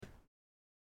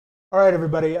All right,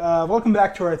 everybody. Welcome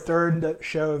back to our third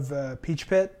show of Peach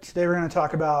Pit. Today we're going to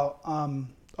talk about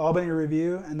Albany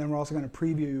Review, and then we're also going to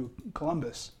preview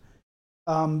Columbus.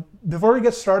 Before we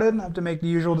get started, I have to make the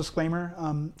usual disclaimer.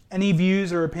 Any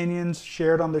views or opinions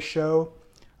shared on the show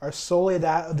are solely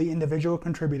that of the individual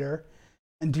contributor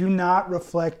and do not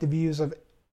reflect the views of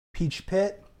Peach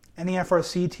Pit, any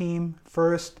FRC team,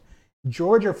 First,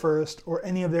 Georgia First, or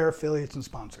any of their affiliates and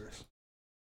sponsors.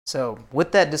 So,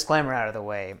 with that disclaimer out of the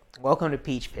way, welcome to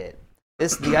Peach Pit.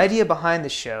 The idea behind the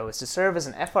show is to serve as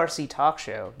an FRC talk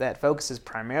show that focuses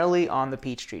primarily on the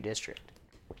Peachtree District.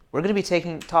 We're going to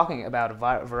be talking about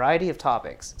a variety of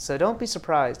topics, so don't be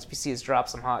surprised if you see us drop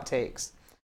some hot takes.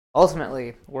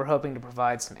 Ultimately, we're hoping to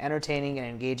provide some entertaining and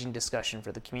engaging discussion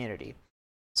for the community.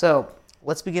 So,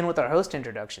 let's begin with our host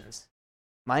introductions.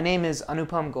 My name is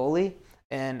Anupam Goli,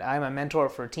 and I'm a mentor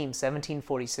for Team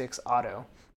 1746 Auto.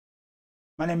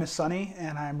 My name is Sunny,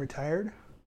 and I'm retired.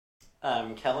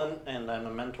 I'm Kellen, and I'm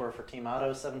a mentor for Team Auto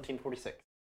 1746.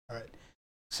 All right.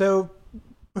 So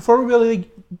before we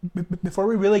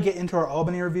really get into our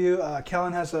Albany review,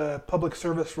 Kellen has a public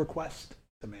service request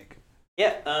to make.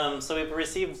 Yeah. So we've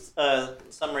received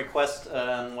some requests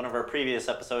on one of our previous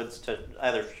episodes to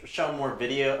either show more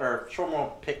video or show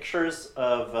more pictures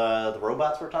of the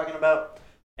robots we're talking about,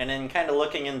 and then kind of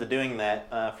looking into doing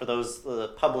that for those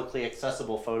publicly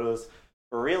accessible photos.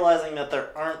 We're realizing that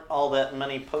there aren't all that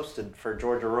many posted for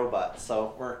Georgia robots,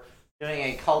 so we're doing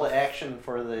a call to action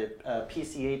for the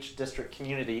PCH district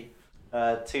community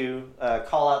to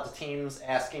call out to teams,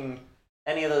 asking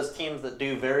any of those teams that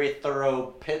do very thorough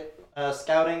pit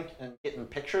scouting and getting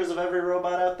pictures of every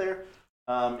robot out there.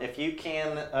 If you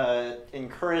can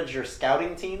encourage your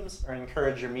scouting teams or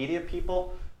encourage your media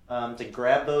people to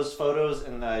grab those photos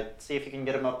and see if you can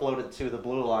get them uploaded to the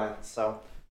Blue Line. So.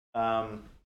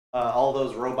 All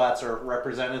those robots are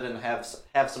represented and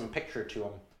have some picture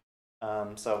to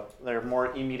them. So they're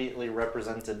more immediately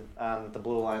represented on the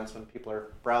blue lines when people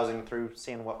are browsing through,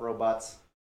 seeing what robots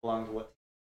belong to what.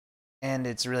 And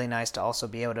it's really nice to also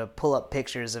be able to pull up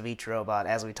pictures of each robot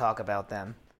as we talk about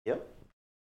them. Yep.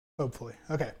 Hopefully.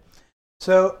 Okay.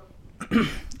 So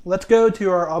let's go to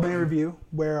our Albany review,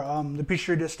 where the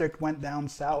Peachtree District went down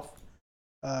south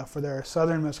for their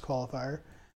southernmost qualifier.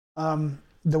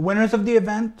 The winners of the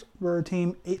event were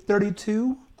Team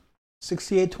 832,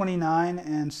 6829,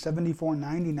 and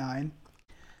 7499.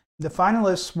 The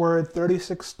finalists were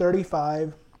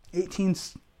 3635,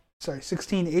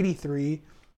 1683,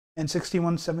 and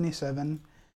 6177.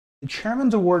 The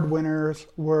Chairman's Award winners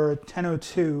were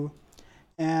 1002,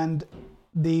 and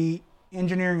the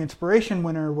Engineering Inspiration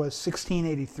winner was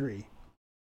 1683.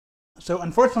 So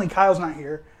unfortunately, Kyle's not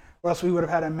here, or else we would have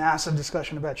had a massive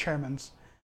discussion about Chairman's.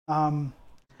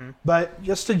 But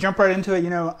just to jump right into it,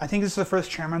 I think this is the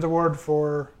first Chairman's Award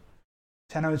for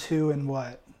 1002 in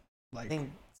what? I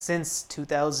think since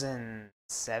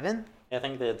 2007? Yeah, I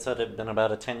think they had said it had been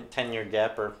about a 10-year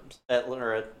gap, or at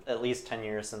least 10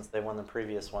 years since they won the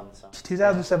previous one. So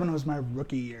 2007 was my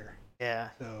rookie year. Yeah.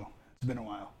 So it's been a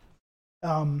while.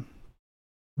 But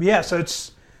yeah, so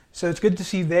it's good to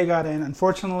see they got in.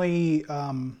 Unfortunately,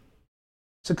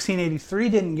 1683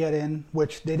 didn't get in,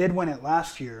 which they did win it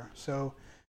last year. So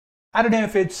I don't know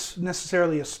if it's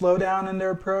necessarily a slowdown in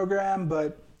their program,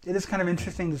 but it is kind of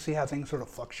interesting to see how things sort of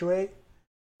fluctuate.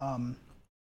 Yeah.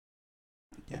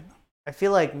 I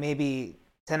feel like maybe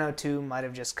 1002 might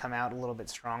have just come out a little bit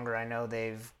stronger. I know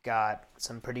they've got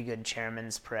some pretty good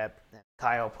chairman's prep.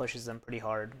 Kyle pushes them pretty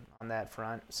hard on that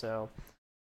front. So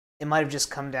it might have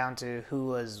just come down to who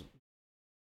was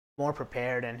more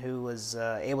prepared and who was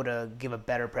able to give a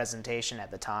better presentation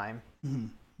at the time. Mm-hmm.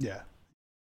 Yeah.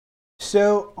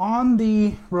 So on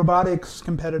the robotics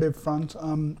competitive front,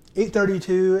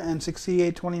 832 and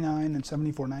 6829 and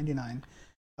 7499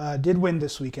 did win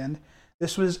this weekend.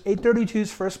 This was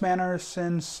 832's first banner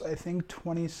since, I think,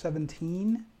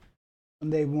 2017,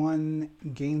 when they won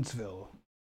Gainesville.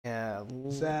 Yeah.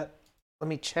 Let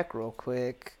me check real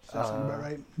quick. Does that sound about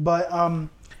right? But I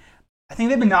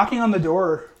think they've been knocking on the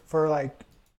door for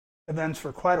events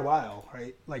for quite a while,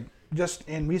 right? Just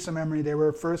in recent memory, they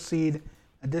were first seed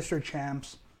at district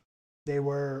champs. They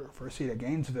were first seed at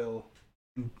Gainesville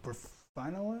and were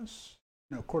finalists?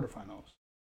 No, quarterfinals.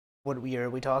 What year are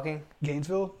we talking?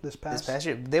 Gainesville this past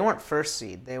year. They weren't first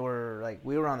seed. They were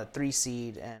we were on the 3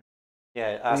 seed and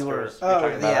yeah, Oscar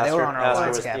they were on our Oscar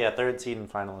was, yeah, third seed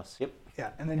and finalists. Yep.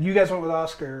 Yeah, and then you guys went with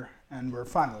Oscar and were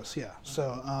finalists. Yeah,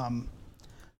 so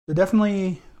they've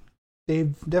definitely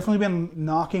been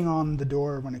knocking on the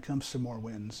door when it comes to more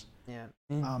wins. Yeah.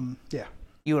 Yeah.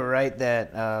 You were right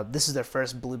that this is their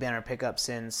first Blue Banner pickup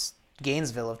since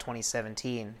Gainesville of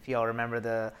 2017. If y'all remember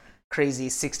the crazy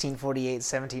 1648,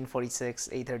 1746,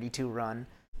 832 run.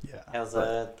 Yeah. It was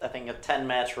I think a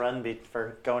 10-match run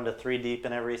for going to 3 deep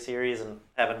in every series and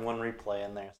having one replay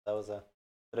in there. So that was a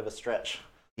bit of a stretch.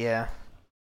 Yeah.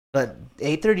 But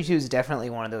 832 is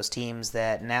definitely one of those teams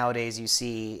that nowadays you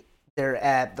see they're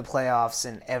at the playoffs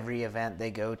in every event they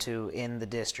go to in the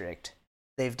district.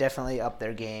 They've definitely upped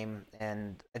their game,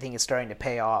 and I think it's starting to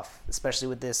pay off, especially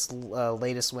with this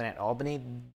latest win at Albany.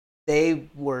 They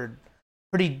were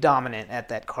pretty dominant at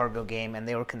that cargo game, and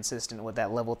they were consistent with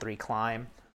that level 3 climb.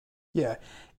 Yeah.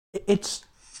 It's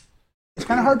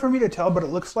kind of hard for me to tell, but it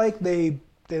looks like they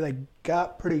like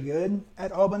got pretty good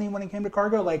at Albany when it came to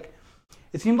cargo. Like,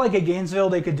 it seemed like at Gainesville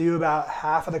they could do about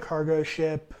half of the cargo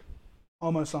ship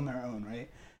almost on their own, right?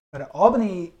 But at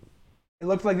Albany, it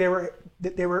looked like they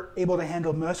were able to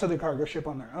handle most of the cargo ship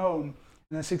on their own,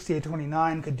 and the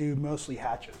 6829 could do mostly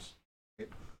hatches.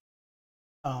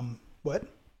 What?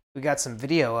 We got some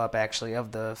video up, actually,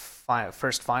 of the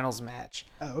first finals match.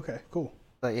 Oh, okay, cool.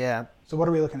 But yeah. So what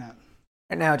are we looking at?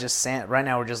 Right now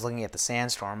we're just looking at the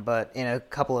Sandstorm, but in a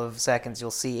couple of seconds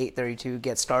you'll see 832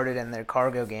 get started in their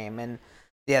cargo game, and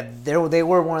yeah, they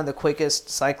were one of the quickest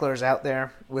cyclers out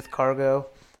there with cargo,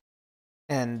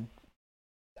 and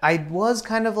I was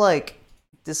kind of like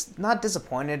not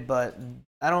disappointed, but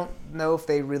I don't know if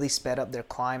they really sped up their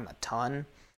climb a ton,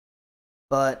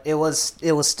 but it was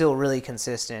still really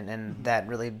consistent, and that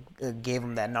really gave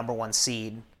them that number 1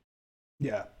 seed.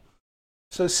 Yeah.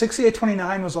 So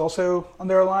 6829 was also on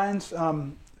their lines.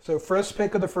 So first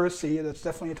pick of the first seed, that's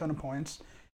definitely a ton of points.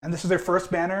 And this is their first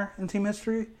banner in team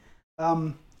history.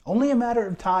 Only a matter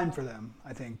of time for them,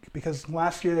 I think, because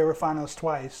last year they were finalists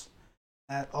twice,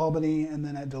 at Albany and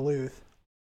then at Duluth.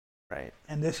 Right.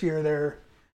 And this year they're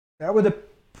with a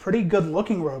pretty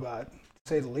good-looking robot, to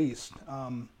say the least.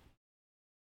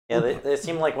 Yeah, they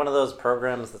seem like one of those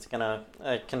programs that's going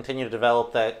to continue to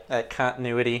develop that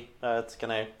continuity. It's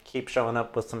going to keep showing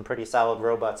up with some pretty solid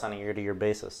robots on a year-to-year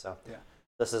basis. So yeah.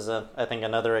 This is, I think,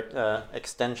 another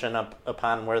extension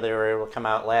upon where they were able to come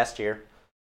out last year.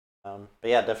 But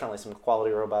yeah, definitely some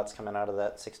quality robots coming out of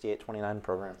that 6829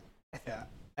 program. Yeah.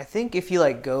 I think if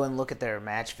you go and look at their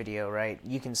match video, right,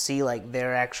 you can see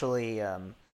they're actually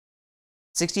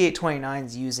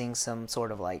 6829's using some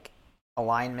sort of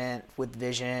alignment with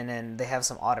vision, and they have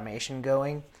some automation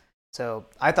going. So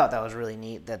I thought that was really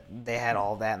neat that they had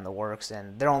all that in the works,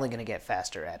 and they're only going to get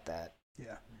faster at that.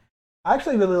 Yeah. I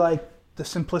actually really like the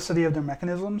simplicity of their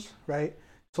mechanisms, right?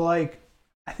 So I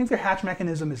think their hatch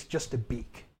mechanism is just a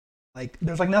beak.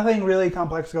 There's nothing really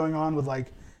complex going on with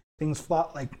things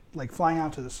flying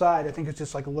out to the side. I think it's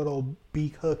just a little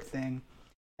beak hook thing.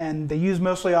 And they use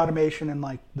mostly automation and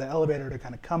the elevator to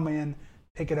kind of come in,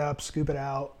 pick it up, scoop it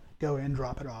out, go in,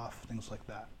 drop it off, things like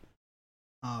that.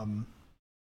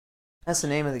 That's the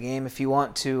name of the game. If you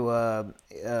want to,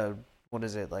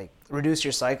 reduce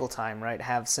your cycle time, right?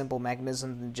 Have simple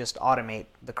mechanisms and just automate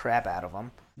the crap out of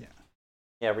them. Yeah.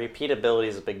 Yeah, repeatability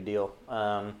is a big deal.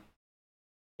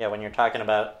 Yeah, when you're talking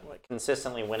about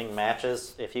consistently winning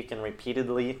matches, if you can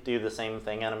repeatedly do the same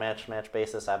thing on a match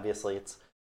basis, obviously it's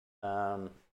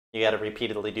you got to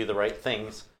repeatedly do the right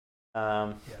things.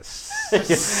 Yes. Yeah,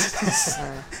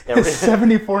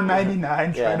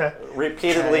 74.99 yeah, trying to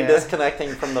repeatedly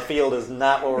disconnecting from the field is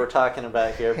not what we're talking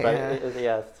about here.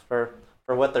 But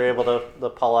for what they're able to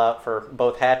pull out for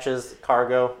both hatches,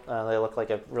 cargo, they look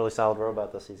like a really solid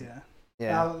robot this season.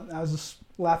 Yeah. I was just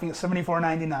laughing at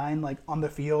 74.99 on the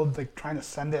field, trying to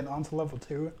send it onto level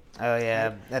 2. Oh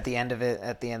yeah, at the end of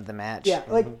the match. Yeah,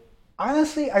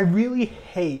 honestly, I really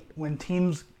hate when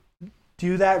teams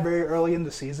do that very early in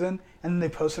the season and then they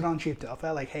post it on Cheap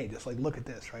Delphi hey, just look at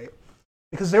this, right?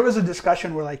 Because there was a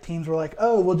discussion where teams were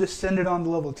oh, we'll just send it on to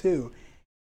level 2.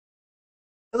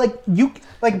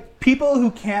 People who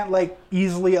can't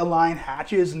easily align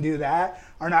hatches and do that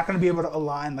are not going to be able to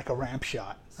align a ramp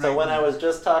shot. So when I was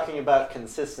just talking about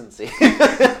consistency,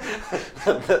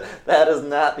 that is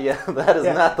not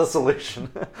the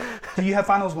solution. Do you have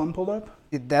Finals 1 pulled up?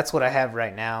 That's what I have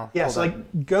right now. Yeah, so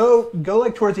go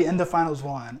towards the end of Finals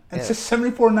 1. It's just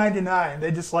 74.99.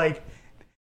 They just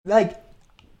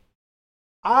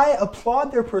I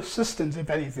applaud their persistence, if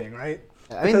anything, right?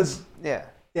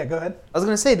 Yeah, go ahead. I was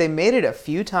going to say, they made it a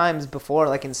few times before,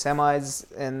 in semis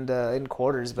and in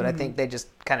quarters, but I think they just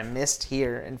kind of missed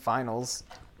here in finals.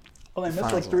 Well, they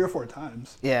missed 3 or 4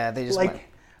 times. Yeah, they just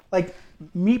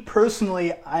me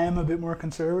personally, I am a bit more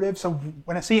conservative, so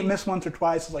when I see it miss once or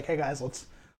twice, it's hey guys, let's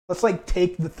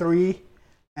take the 3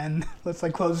 and let's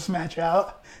close this match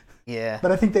out. Yeah.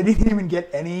 But I think they didn't even get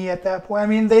any at that point. I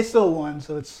mean, they still won,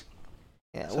 so it's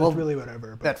Yeah, So well, it's really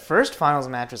whatever. But that first finals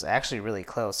match was actually really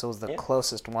close. It was the Yeah.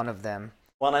 closest one of them.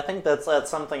 Well, and I think that's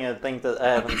something I think that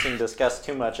I haven't seen discussed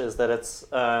too much is that it's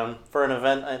for an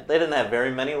event. They didn't have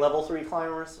very many level 3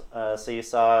 climbers. So you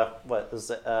saw what was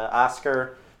it,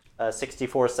 Oscar,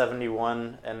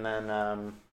 6471, and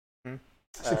then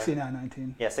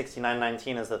 69-19. yeah,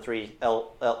 6919 is the three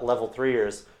level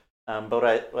 3ers. But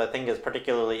what I think is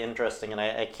particularly interesting, and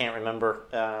I can't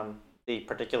remember the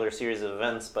particular series of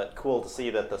events, but cool to see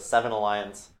that the 7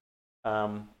 Alliance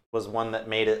was one that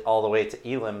made it all the way to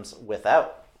elims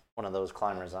without one of those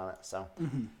climbers on it. So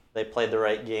they played the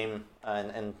right game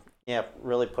and yeah,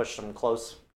 really pushed some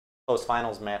close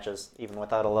finals matches even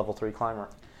without a level 3 climber.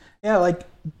 Yeah, like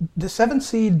the 7th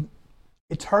seed,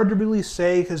 it's hard to really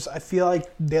say because I feel like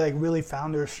they like really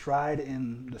found their stride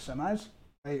in the semis,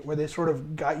 right? Where they sort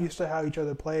of got used to how each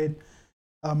other played.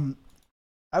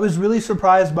 I was really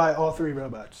surprised by all 3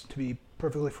 robots, to be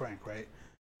perfectly frank, right?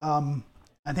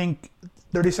 I think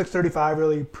 3635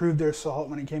 really proved their salt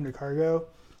when it came to cargo.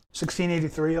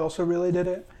 1683 also really did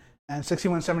it. And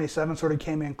 6177 sort of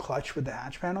came in clutch with the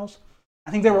hatch panels.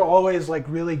 I think they were always like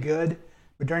really good,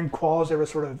 but during quals they were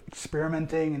sort of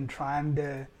experimenting and trying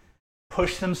to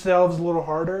push themselves a little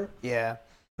harder. Yeah.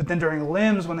 But then during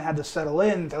limbs, when they had to settle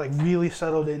in, they like really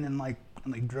settled in and like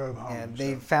drove home. Yeah,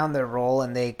 they found their role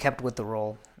and they kept with the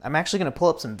role. I'm actually going to pull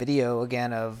up some video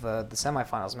again of the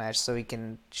semifinals match so we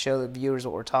can show the viewers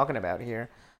what we're talking about here.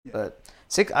 Yeah. But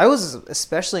I was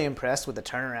especially impressed with the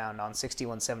turnaround on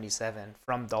 6177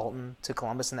 from Dalton to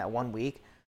Columbus in that 1 week.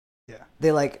 Yeah,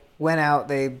 they like went out,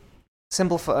 they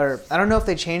simplified, or I don't know if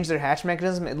they changed their hatch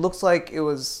mechanism. It looks like it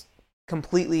was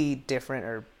completely different,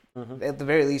 or at the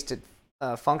very least,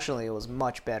 functionally it was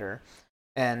much better.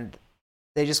 And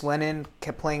they just went in,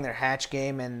 kept playing their hatch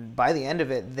game, and by the end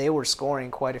of it, they were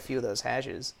scoring quite a few of those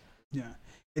hatches. Yeah,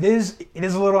 it is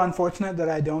a little unfortunate that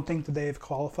I don't think that they've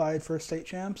qualified for state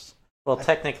champs. Well,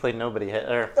 technically nobody had,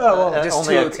 or just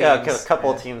only two teams. A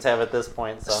couple of teams have at this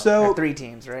point. So 3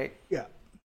 teams, right? Yeah.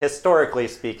 Historically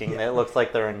speaking, it looks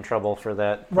like they're in trouble for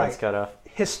that points cutoff.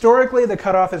 Historically, the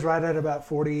cutoff is right at about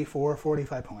 44,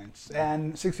 45 points.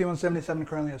 And 6177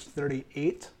 currently has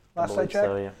 38, last I checked.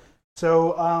 So, yeah.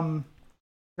 So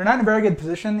they're not in a very good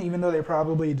position, even though they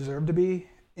probably deserve to be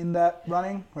in that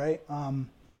running, right?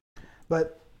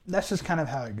 But that's just kind of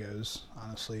how it goes,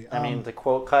 honestly. I mean, to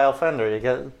quote Kyle Fender, you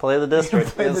got to play the district.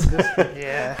 Play the district.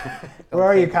 Yeah. Where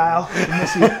are you, Kyle? We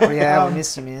miss you. Yeah, we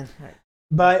miss you, man. Right.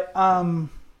 But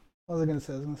what was I going to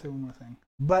say? I was going to say one more thing.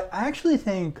 But I actually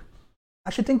think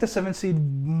the 7th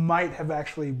seed might have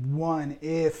actually won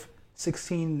if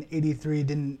 1683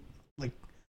 didn't, like,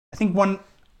 I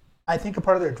think a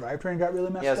part of their drivetrain got really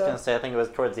messed up. Yeah, I was going to say, I think it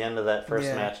was towards the end of that first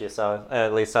match you saw,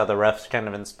 at least saw the refs kind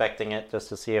of inspecting it just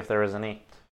to see if there was any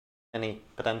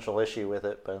potential issue with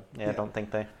it, but I don't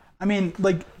think they... I mean,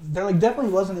 like, there like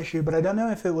definitely was an issue, but I don't know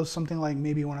if it was something like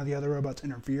maybe one of the other robots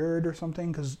interfered or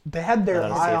something, because they had their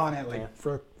eye on it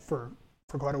for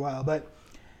quite a while. But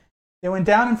they went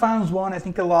down in finals 1. I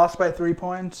think they lost by 3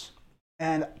 points,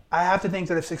 and I have to think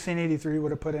that if 1683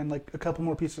 would have put in like a couple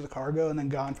more pieces of cargo and then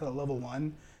gone for the level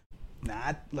 1,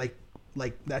 like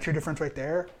that's your difference right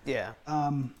there. Yeah.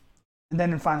 And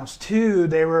then in finals 2,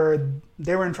 they were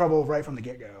in trouble right from the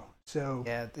get go. So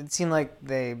yeah, it seemed like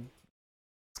a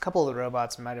couple of the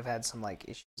robots might have had some like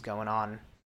issues going on.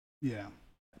 Yeah.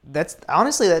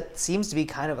 That seems to be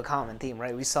kind of a common theme,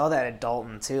 right? We saw that at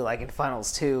Dalton too. Like in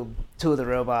finals 2, 2 of the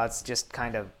robots just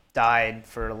kind of died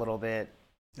for a little bit.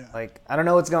 Yeah. Like, I don't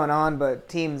know what's going on, but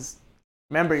teams,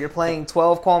 remember, you're playing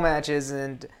 12 qual matches,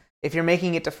 and if you're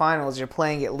making it to finals, you're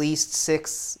playing at least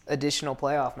 6 additional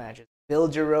playoff matches.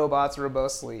 Build your robots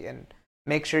robustly and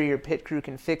make sure your pit crew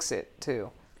can fix it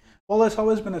too. Well, it's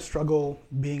always been a struggle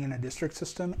being in a district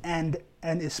system, and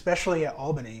especially at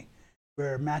Albany,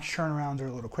 where match turnarounds are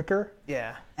a little quicker.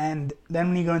 Yeah. And then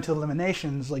when you go into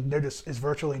eliminations, like there just is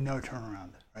virtually no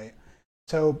turnaround, right?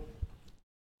 So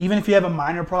even if you have a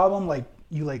minor problem, like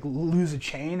you like lose a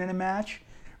chain in a match,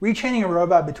 rechaining a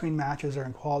robot between matches or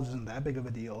in quals isn't that big of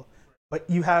a deal. But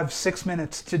you have 6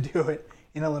 minutes to do it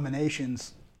in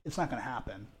eliminations. It's not going to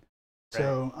happen. Right.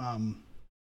 So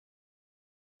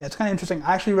it's kind of interesting.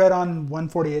 I actually read on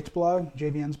 148's blog,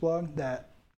 JVN's blog, that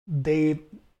they're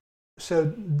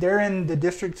in the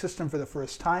district system for the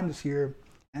first time this year,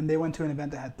 and they went to an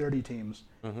event that had 30 teams.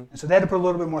 And so they had to put a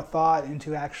little bit more thought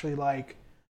into actually like,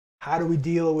 how do we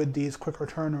deal with these quicker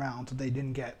turnarounds that they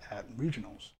didn't get at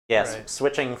regionals? Yes, right.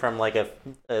 Switching from like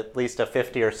at least a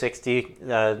 50 or 60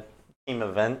 team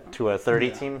event to a 30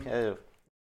 team,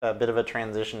 a bit of a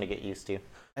transition to get used to.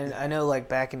 And I know, like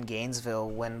back in Gainesville,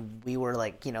 when we were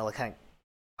like, kind of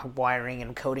wiring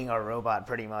and coding our robot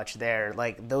pretty much there.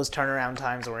 Like those turnaround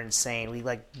times were insane. We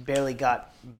like barely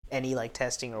got any like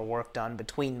testing or work done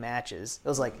between matches. It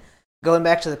was like going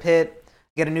back to the pit,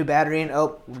 get a new battery, and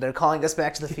they're calling us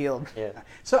back to the field. Yeah.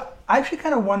 So I actually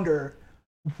kind of wonder,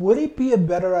 would it be a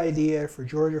better idea for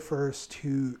Georgia First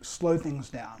to slow things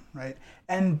down, right?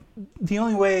 And the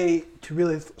only way to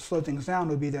really slow things down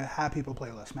would be to have people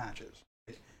play less matches.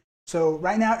 So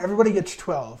right now everybody gets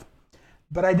 12.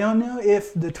 But I don't know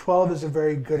if the 12 is a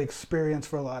very good experience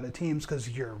for a lot of teams because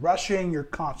you're rushing, you're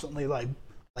constantly like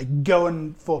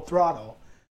going full throttle.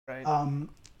 Right.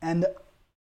 And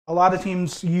a lot of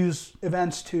teams use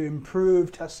events to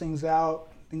improve, test things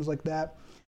out, things like that.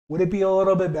 Would it be a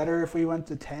little bit better if we went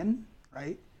to 10,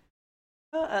 right?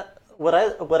 What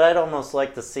I'd almost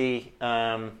like to see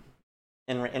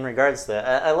in regards to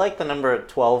that, I like the number of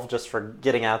 12 just for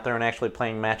getting out there and actually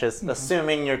playing matches,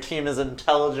 assuming your team is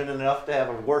intelligent enough to have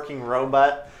a working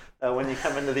robot when you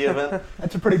come into the event.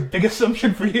 That's a pretty big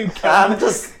assumption for you, Kevin.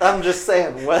 I'm just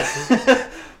saying.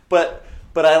 But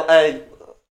what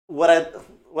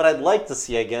I'd like to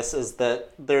see, I guess, is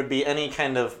that there'd be any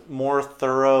kind of more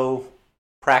thorough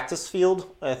practice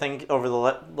field. I think over the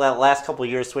last couple of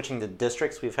years, switching to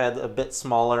districts, we've had a bit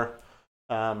smaller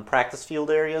practice field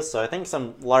areas. So I think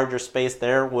some larger space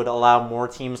there would allow more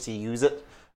teams to use it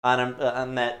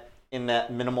on that in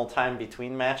that minimal time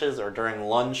between matches or during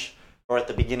lunch or at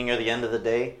the beginning or the end of the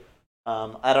day.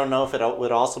 I don't know if it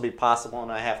would also be possible,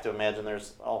 and I have to imagine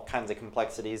there's all kinds of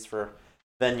complexities for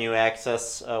venue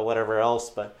access, whatever else,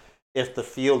 but if the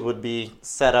field would be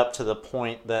set up to the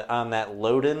point that on that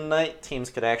load-in night, teams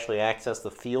could actually access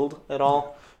the field at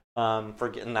all for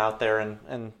getting out there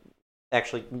and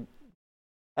actually,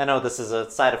 I know this is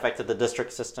a side effect of the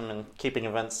district system and keeping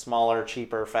events smaller,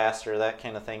 cheaper, faster, that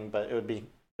kind of thing, but it would be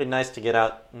nice to get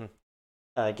out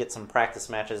and get some practice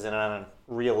matches in on a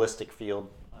realistic field.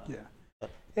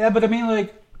 Yeah, but I mean,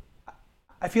 like,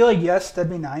 I feel like, yes,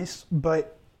 that'd be nice,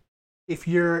 but if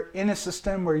you're in a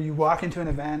system where you walk into an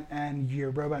event and your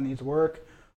robot needs work,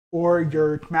 or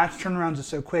your match turnarounds are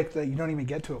so quick that you don't even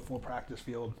get to a full practice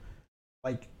field,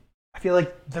 like, I feel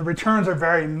like the returns are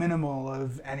very minimal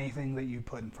of anything that you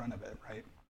put in front of it, right?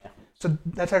 Yeah. So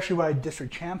that's actually why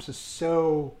District Champs is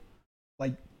so,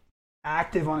 like,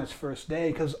 active on its first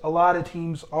day, because a lot of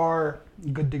teams are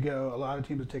good to go. A lot of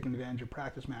teams are taking advantage of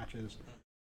practice matches.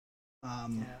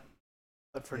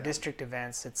 But for district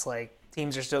events, it's like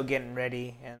teams are still getting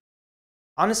ready. And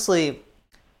honestly,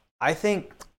 I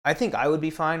think I would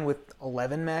be fine with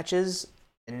 11 matches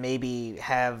and maybe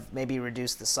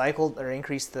reduce the cycle or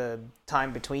increase the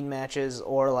time between matches,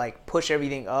 or like push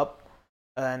everything up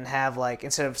and have, like,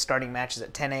 instead of starting matches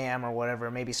at 10 a.m. or whatever,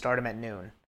 maybe start them at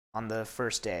noon on the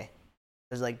first day.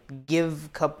 There's like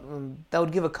that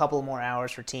would give a couple more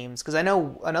hours for teams, because I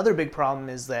know another big problem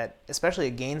is that, especially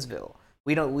at Gainesville,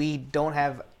 we don't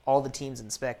have all the teams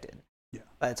inspected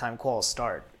by the time quals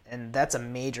start, and that's a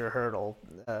major hurdle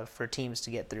for teams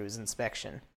to get through, is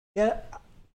inspection. Yeah,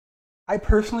 I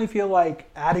personally feel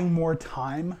like adding more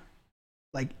time,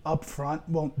 like up front,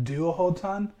 won't do a whole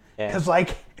ton. Because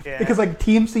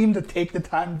teams seem to take the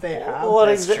time they have. Well,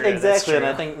 exactly, and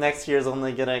I think next year's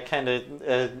only gonna kind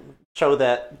of show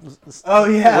that.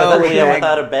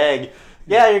 Without a bag.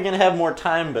 Yeah, you're gonna have more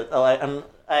time, but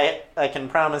I can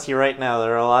promise you right now,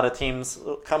 there are a lot of teams.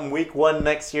 Come week 1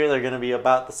 next year, they're going to be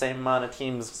about the same amount of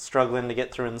teams struggling to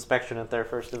get through inspection at their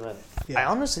first event. Yeah. I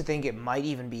honestly think it might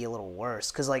even be a little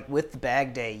worse, because like with the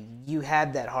bag day, you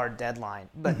had that hard deadline,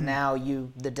 but now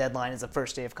the deadline is the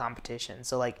first day of competition.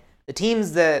 So like the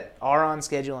teams that are on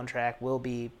schedule and track will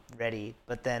be ready,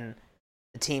 but then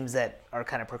the teams that are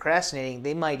kind of procrastinating,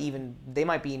 they might be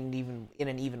in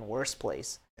an even worse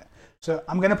place. Yeah. So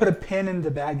I'm going to put a pin in the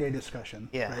bag day discussion,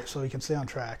 right, so we can stay on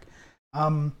track.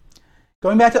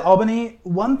 Going back to Albany,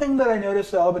 one thing that I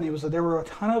noticed at Albany was that there were a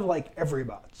ton of like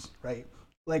everybots, right?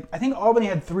 Like I think Albany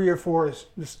had 3 or 4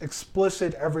 just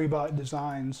explicit everybot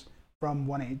designs from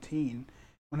 118,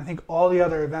 when I think all the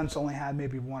other events only had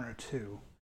maybe 1 or 2.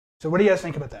 So what do you guys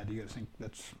think about that? Do you guys think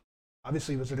that's,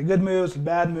 obviously, was it a good move? Was it a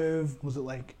bad move? Was it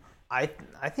like... I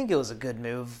think it was a good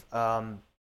move.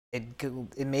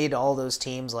 It made all those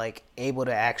teams like able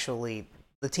to actually,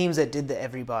 the teams that did the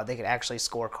everybot, they could actually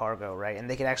score cargo, right? And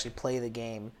they could actually play the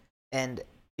game. And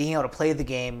being able to play the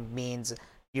game means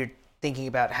you're thinking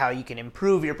about how you can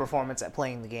improve your performance at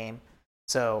playing the game.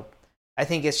 So I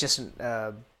think it's just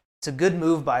it's a good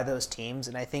move by those teams,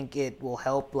 and I think it will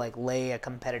help like lay a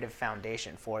competitive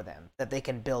foundation for them that they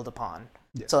can build upon.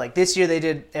 Yeah. So like this year they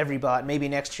did everybot, maybe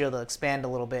next year they'll expand a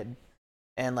little bit,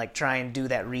 and like try and do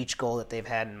that reach goal that they've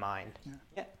had in mind.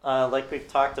 Yeah, like we've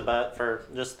talked about, for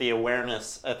just the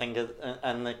awareness, I think,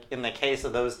 and in the case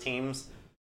of those teams,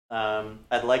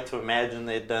 I'd like to imagine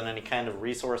they'd done any kind of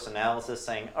resource analysis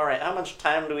saying, all right, how much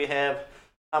time do we have?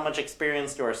 How much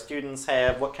experience do our students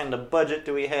have? What kind of budget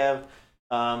do we have?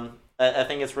 I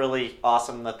think it's really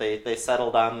awesome that they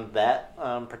settled on that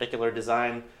particular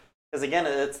design. Because again,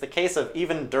 it's the case of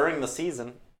even during the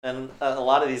season, and a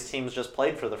lot of these teams just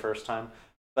played for the first time,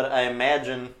 but I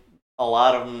imagine a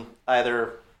lot of them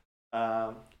either,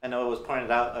 I know it was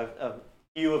pointed out, a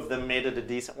few of them made it a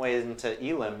decent way into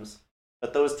elims,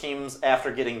 but those teams, after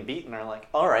getting beaten, are like,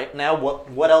 all right, now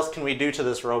what else can we do to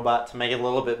this robot to make it a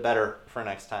little bit better for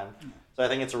next time? So I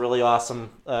think it's a really awesome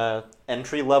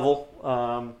entry level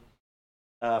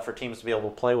for teams to be able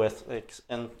to play with,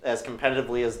 and as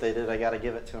competitively as they did, I got to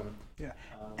give it to them. Yeah,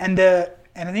 and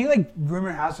I think like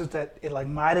rumor has it that it like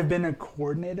might have been a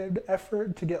coordinated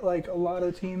effort to get like a lot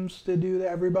of teams to do the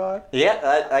everybot.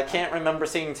 Yeah, I can't remember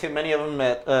seeing too many of them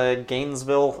at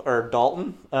Gainesville or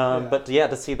Dalton, but yeah,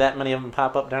 to see that many of them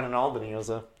pop up down in Albany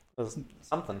was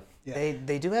something. Yeah.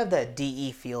 They do have that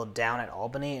DE field down at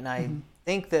Albany, and I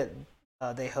think that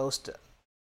they host.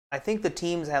 I think the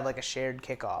teams have like a shared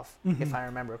kickoff, if I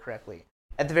remember correctly.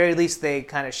 At the very least, they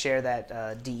kind of share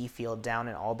that DE field down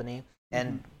in Albany,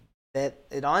 and that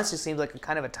it honestly seems like a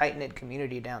kind of a tight-knit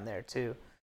community down there too,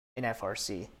 in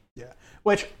FRC. Yeah,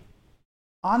 which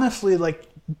honestly, like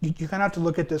you kind of have to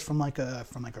look at this from like a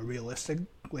realistic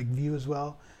like view as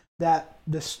well. That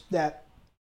the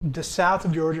south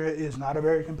of Georgia is not a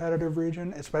very competitive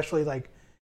region, especially like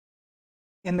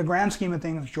in the grand scheme of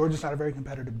things, Georgia's not a very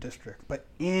competitive district. But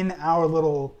in our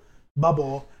little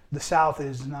bubble, the South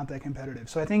is not that competitive.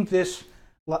 So I think this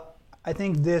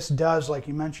does, like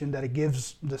you mentioned, that it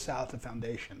gives the South a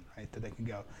foundation, right, that they can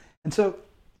go. And so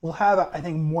we'll have, I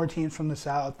think, more teams from the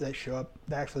South that show up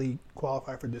that actually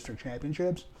qualify for district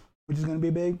championships, which is going to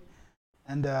be big.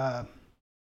 And, the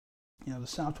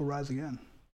South will rise again.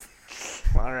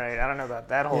 All right, I don't know about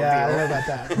that whole deal. Yeah, I don't know about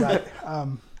that.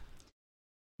 But,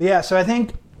 yeah, so I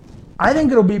think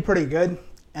it'll be pretty good,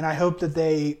 and I hope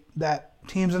that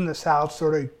teams in the South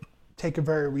sort of take a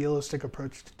very realistic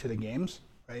approach to the games,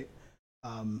 right?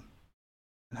 And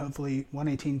hopefully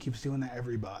 118 keeps doing that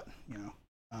every bot,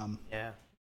 Yeah.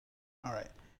 All right.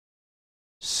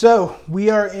 So we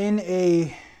are in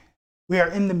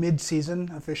the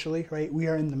mid-season officially, right? We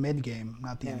are in the mid-game,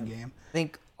 not the end game. I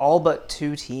think all but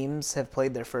 2 teams have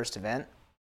played their first event.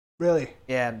 Really?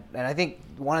 Yeah, and I think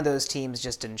one of those teams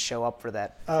just didn't show up for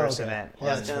that first event. Well,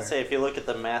 I was going to say, if you look at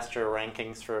the master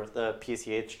rankings for the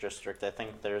PCH district, I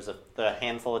think there's a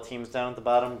handful of teams down at the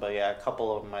bottom, but yeah, a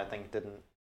couple of them I think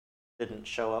didn't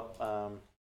show up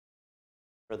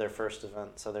for their first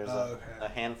event. So there's a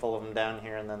handful of them down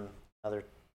here, and then another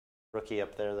rookie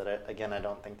up there that I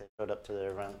don't think they showed up to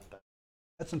their event. But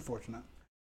that's unfortunate.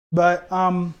 But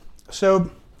so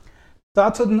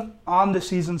thoughts on the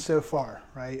season so far,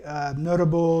 right?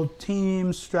 Notable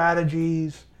teams,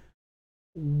 strategies.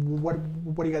 What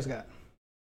do you guys got?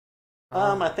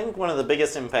 I think one of the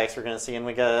biggest impacts we're going to see, and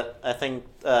we got, I think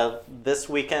this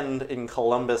weekend in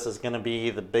Columbus is going to be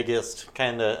the biggest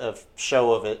kind of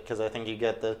show of it, because I think you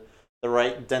get the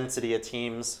right density of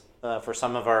teams for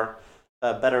some of our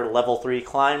better level 3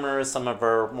 climbers, some of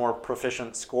our more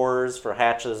proficient scorers for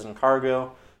hatches and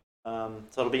cargo. So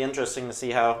it'll be interesting to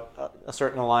see how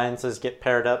certain alliances get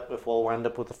paired up, if we'll wind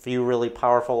up with a few really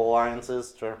powerful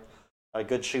alliances for a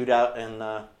good shootout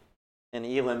in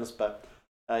elims. But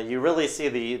you really see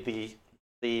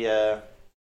the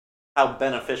how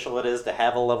beneficial it is to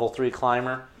have a level 3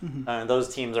 climber.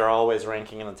 Those teams are always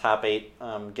ranking in the top 8,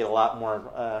 get a lot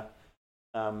more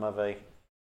of a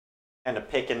kind of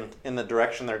pick in the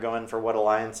direction they're going for what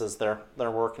alliances they're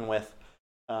working with.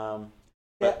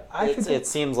 But it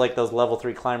seems like those level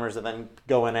 3 climbers are then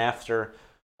going after,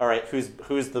 all right,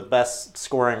 who's the best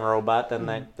scoring robot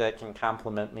then that can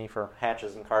complement me for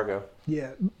hatches and cargo.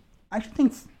 Yeah, I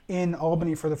think in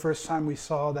Albany for the first time we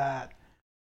saw that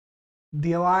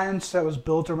the alliance that was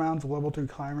built around the level 3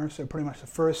 climber, so pretty much the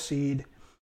first seed,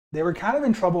 they were kind of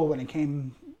in trouble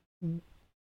when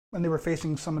they were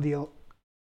facing some of the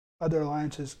other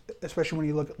alliances, especially when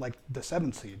you look at like the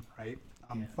 7th seed, right?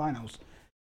 Finals.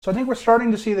 So I think we're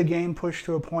starting to see the game push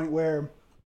to a point where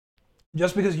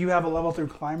just because you have a level 3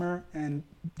 climber and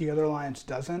the other alliance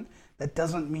doesn't, that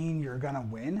doesn't mean you're going to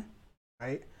win,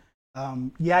 right?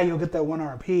 Yeah, you'll get that 1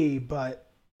 RP,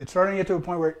 but it's starting to get to a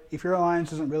point where if your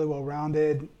alliance isn't really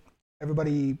well-rounded,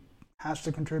 everybody has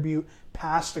to contribute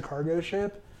past the cargo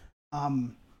ship,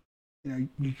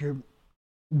 your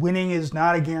winning is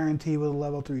not a guarantee with a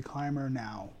level 3 climber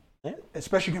now. Yeah.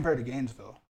 especially compared to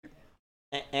Gainesville.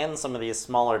 And some of these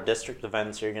smaller district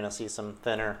events, you're going to see some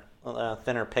thinner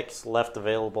picks left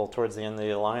available towards the end of the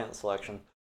alliance selection.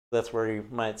 That's where you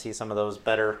might see some of those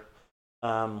better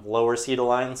lower seed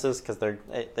alliances because they're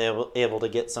able to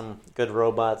get some good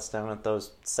robots down at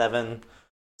those 7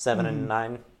 and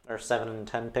 9 or 7 and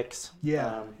 10 picks.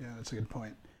 Yeah, that's a good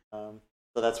point.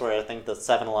 So that's where I think the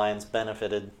 7 alliance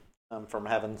benefited from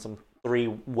having some 3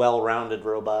 well-rounded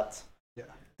robots.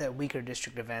 The weaker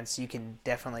district events, you can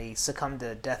definitely succumb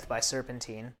to death by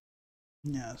serpentine.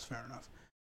 Yeah, that's fair enough.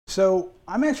 So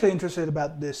I'm actually interested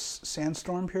about this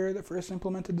sandstorm period that first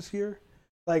implemented this year.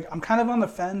 Like, I'm kind of on the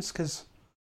fence because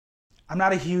I'm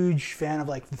not a huge fan of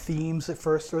like the themes that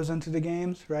first throws into the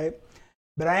games, right?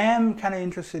 But I am kind of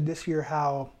interested this year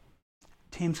how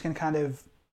teams can kind of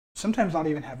sometimes not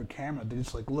even have a camera. They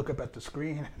just like look up at the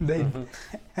screen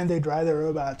and they drive their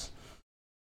robots.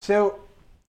 So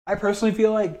I personally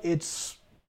feel like it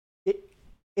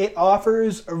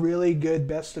offers a really good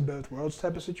best of both worlds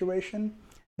type of situation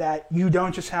that you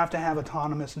don't just have to have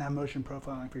autonomous and have motion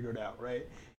profiling figured out, right?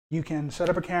 You can set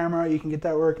up a camera, you can get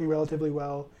that working relatively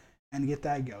well, and get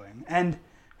that going. And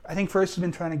I think First has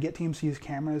been trying to get teams to use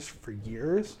cameras for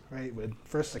years, right? With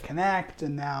first the Kinect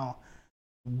and now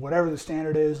whatever the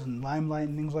standard is and Limelight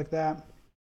and things like that.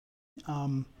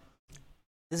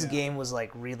 This game was like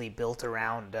really built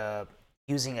around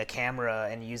using a camera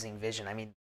and using vision. I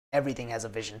mean, everything has a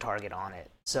vision target on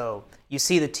it. So you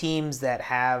see the teams that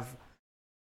have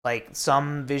like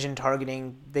some vision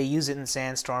targeting, they use it in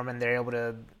Sandstorm and they're able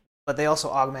to, but they also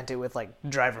augment it with like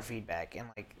driver feedback and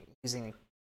like using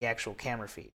the actual camera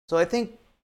feed. So I think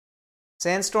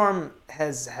Sandstorm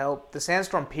has helped, the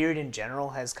Sandstorm period in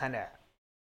general has kind of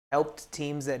helped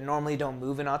teams that normally don't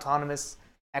move in autonomous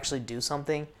actually do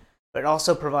something. But it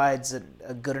also provides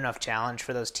a good enough challenge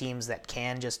for those teams that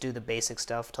can just do the basic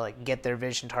stuff to like get their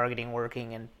vision targeting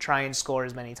working and try and score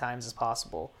as many times as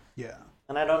possible. Yeah.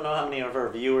 And I don't know how many of our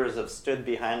viewers have stood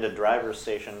behind a driver's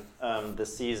station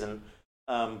this season,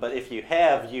 but if you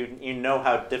have, you know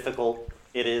how difficult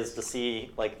it is to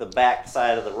see like the back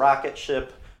side of the rocket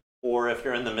ship, or if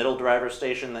you're in the middle driver's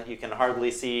station that you can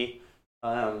hardly see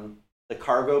the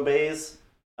cargo bays.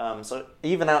 So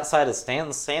even outside of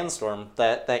Sandstorm,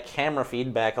 that camera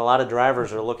feedback, a lot of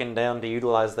drivers are looking down to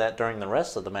utilize that during the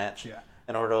rest of the match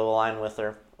in order to align with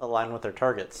their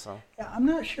targets. So yeah, I'm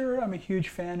not sure I'm a huge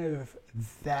fan of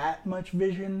that much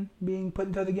vision being put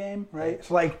into the game, right?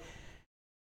 So like,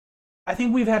 I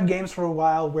think we've had games for a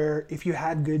while where if you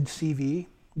had good CV,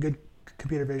 good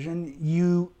computer vision,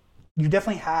 you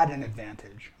definitely had an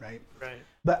advantage, right? Right.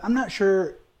 But I'm not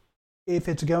sure if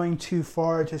it's going too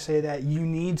far to say that you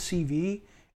need CV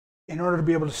in order to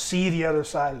be able to see the other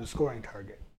side of the scoring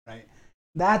target, right?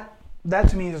 That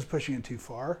to me is pushing it too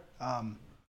far.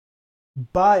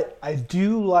 But I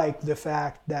do like the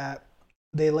fact that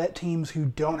they let teams who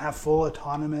don't have full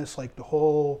autonomous, like the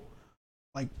whole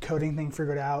like coding thing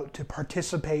figured out, to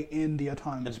participate in the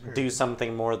autonomous period. Do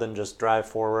something more than just drive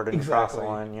forward and cross the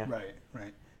line. Yeah.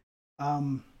 Right.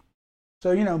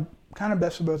 So, you know, kind of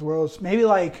best of both worlds. Maybe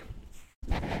like,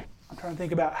 I'm trying to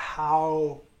think about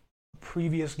how a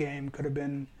previous game could have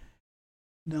been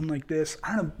done like this.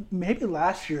 I don't know, maybe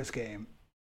last year's game.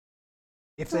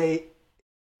 If they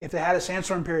had a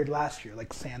Sandstorm period last year,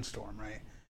 like Sandstorm, right?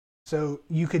 So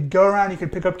you could go around, you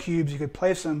could pick up cubes, you could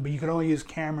place them, but you could only use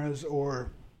cameras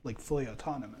or like fully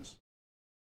autonomous.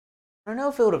 I don't know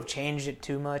if it would have changed it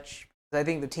too much. I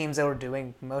think the teams that were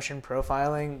doing motion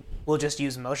profiling will just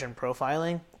use motion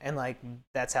profiling, and like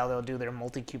that's how they'll do their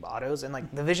multi-cube autos. And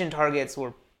like the vision targets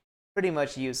were pretty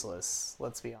much useless.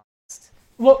 Let's be honest.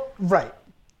 Well, right,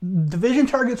 the vision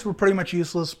targets were pretty much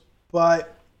useless,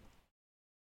 but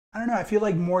I don't know. I feel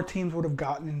like more teams would have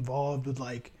gotten involved with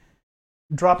like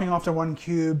dropping off their one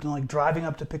cube and like driving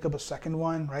up to pick up a second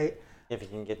one, right? If you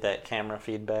can get that camera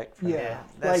feedback. Yeah,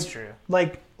 that's like, true.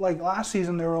 Like last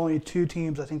season, there were only 2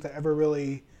 teams I think that ever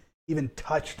really even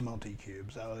touched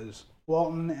multi-cubes. That was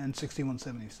Walton and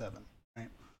 6177, right?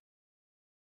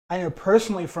 I know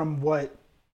personally from what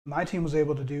my team was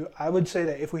able to do, I would say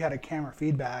that if we had a camera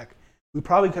feedback, we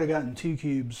probably could have gotten 2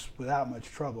 cubes without much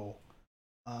trouble.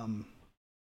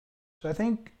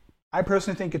 So I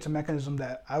personally think it's a mechanism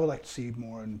that I would like to see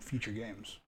more in future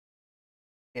games.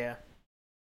 Yeah.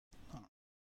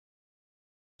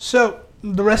 So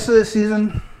the rest of the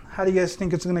season, how do you guys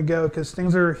think it's going to go? Because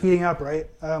things are heating up, right?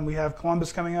 We have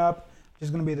Columbus coming up, which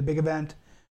is going to be the big event.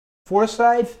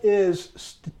 Forsyth is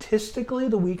statistically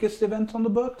the weakest event on the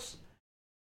books,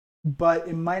 but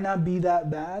it might not be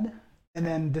that bad. And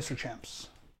then District Champs,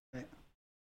 right?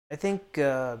 I think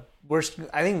I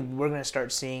think we're gonna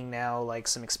start seeing now like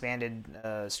some expanded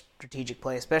strategic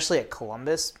play, especially at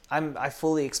Columbus. I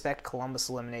fully expect Columbus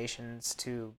eliminations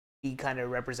to be kind of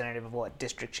representative of what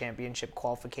district championship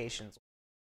qualifications.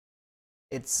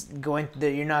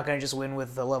 You're not gonna just win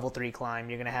with the level 3 climb.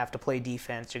 You're gonna have to play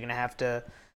defense. You're gonna have to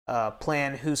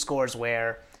plan who scores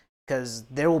where, because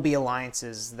there will be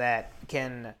alliances that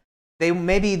can.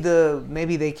 Maybe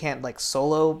they can't like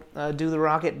solo do the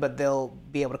rocket, but they'll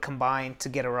be able to combine to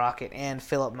get a rocket and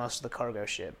fill up most of the cargo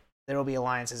ship. There will be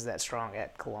alliances that strong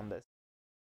at Columbus.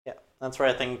 Yeah, that's where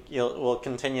I think we'll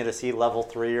continue to see level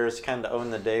 3ers kind of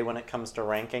own the day when it comes to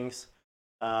rankings.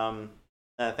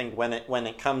 I think when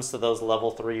it comes to those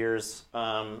level 3ers,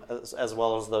 as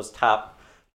well as those top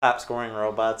scoring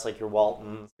robots like your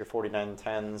Waltons, your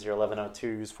 4910s, your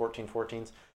 1102s,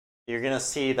 1414s. You're going to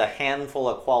see the handful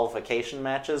of qualification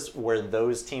matches where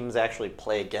those teams actually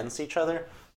play against each other.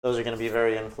 Those are going to be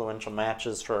very influential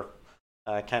matches for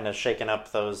kind of shaking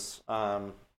up those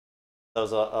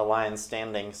alliance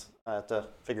standings to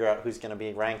figure out who's going to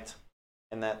be ranked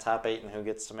in that top 8 and who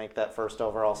gets to make that first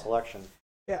overall selection.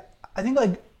 Yeah, I think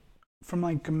like from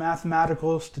like a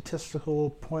mathematical, statistical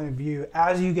point of view,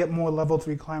 as you get more level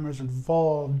 3 climbers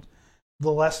involved,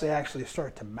 the less they actually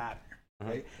start to matter,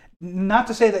 right? Not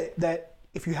to say that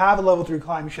if you have a level 3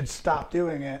 climb, you should stop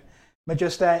doing it, but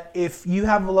just that if you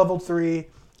have a level 3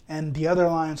 and the other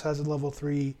alliance has a level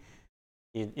 3,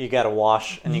 you got to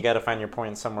wash and you got to find your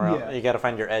point somewhere else. Yeah. You got to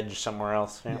find your edge somewhere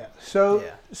else. Yeah.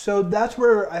 So that's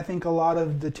where I think a lot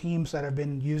of the teams that have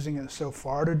been using it so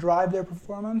far to drive their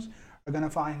performance are going to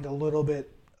find a little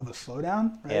bit of a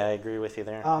slowdown. Right? Yeah, I agree with you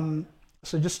there.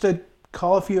 So just to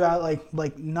call a few out,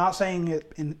 like not saying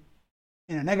it in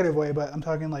a negative way, but I'm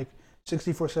talking like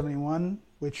 6471,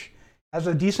 which has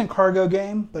a decent cargo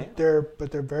game, but they're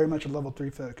very much a level 3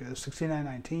 focus.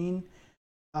 6919,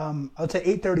 I would say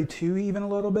 832 even a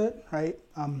little bit, right?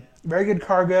 Very good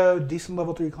cargo, decent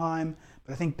level 3 climb,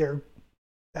 but I think they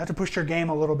have to push their game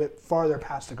a little bit farther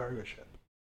past the cargo ship.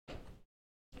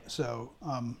 So,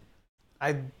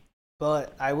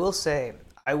 but I will say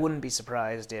I wouldn't be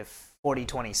surprised if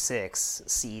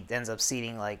 4026 ends up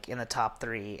seeding like in the top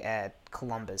 3 at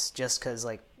Columbus, just because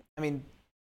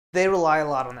they rely a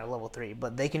lot on their level 3,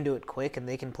 but they can do it quick and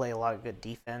they can play a lot of good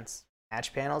defense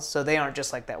match panels, so they aren't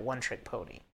just like that one-trick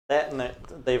pony. That and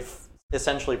they've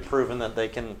essentially proven that they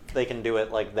can do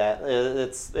it like that.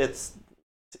 It's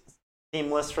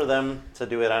seamless for them to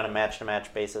do it on a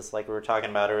match-to-match basis, like we were talking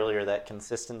about earlier. That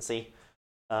consistency.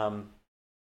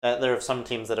 There are some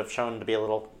teams that have shown to be a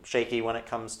little shaky when it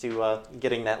comes to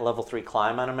getting that level 3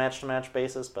 climb on a match-to-match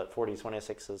basis, but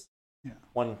 4026 is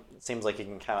one seems like you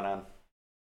can count on.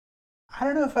 I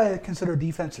don't know if I consider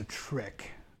defense a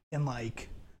trick in like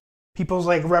people's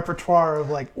like repertoire of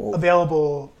like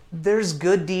available. There's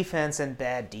good defense and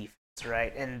bad defense,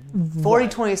 right? And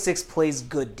 4026 plays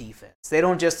good defense. They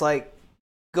don't just like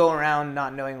go around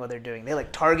not knowing what they're doing. They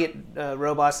like target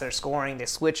robots that are scoring. They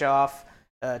switch off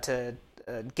to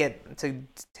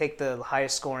take the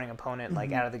highest scoring opponent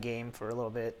like out of the game for a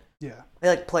little bit. Yeah, they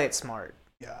like play it smart.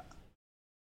 Yeah.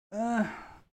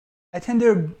 I tend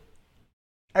to.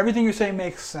 Everything you're saying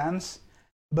makes sense,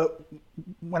 but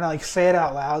when I like say it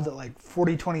out loud that like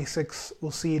 4026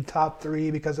 will seed top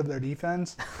 3 because of their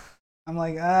defense, I'm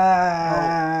like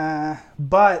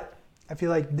But I feel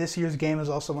like this year's game is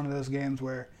also one of those games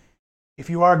where if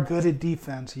you are good at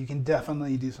defense, you can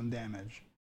definitely do some damage.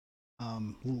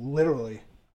 Literally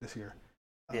this year.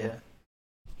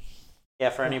 Yeah,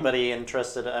 for anybody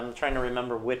interested, I'm trying to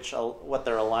remember what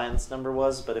their alliance number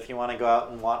was, but if you want to go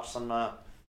out and watch some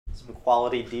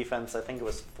quality defense, I think it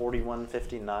was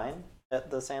 4159 at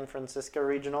the San Francisco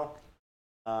Regional.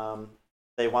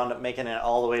 They wound up making it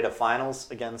all the way to finals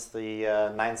against the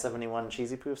 971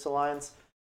 Cheesy Poofs Alliance,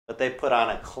 but they put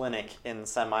on a clinic in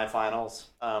semifinals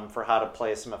for how to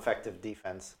play some effective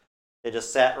defense. They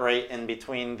just sat right in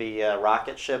between the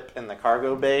rocket ship and the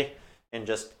cargo bay and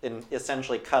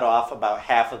essentially cut off about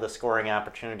half of the scoring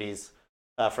opportunities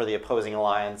for the opposing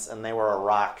alliance, and they were a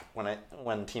rock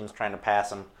when teams trying to pass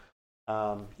them.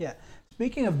 Yeah.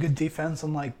 Speaking of good defense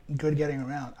and like good getting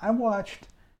around, I watched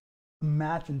a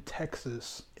match in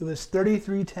Texas. It was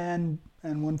 33-10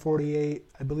 and 148.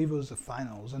 I believe it was the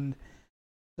finals. And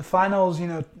the finals,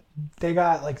 they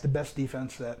got like the best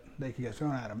defense that they could get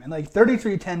thrown at them. And like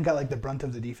 33-10 got like the brunt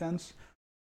of the defense.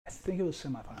 I think it was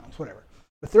semifinals, whatever.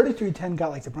 But 33-10 got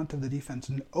like the brunt of the defense.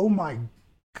 And oh my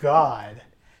God.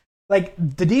 Like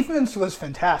the defense was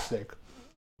fantastic.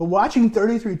 But watching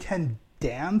 33-10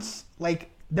 dance,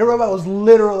 like their robot was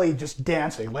literally just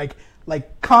dancing, like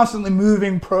constantly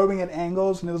moving, probing at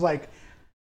angles, and it was like,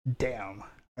 damn,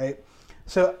 right?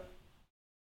 So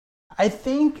I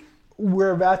think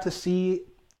we're about to see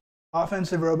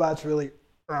offensive robots really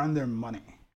earn their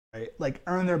money, right? Like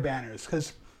earn their banners,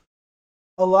 because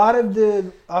a lot of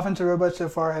the offensive robots so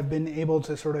far have been able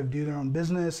to sort of do their own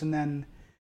business, and then,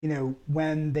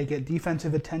 when they get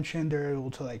defensive attention, they're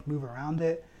able to like move around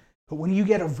it. But when you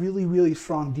get a really, really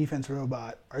strong defense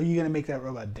robot, are you going to make that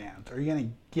robot dance? Are you going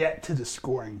to get to the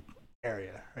scoring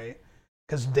area, right?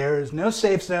 Because there's no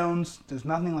safe zones. There's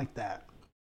nothing like that.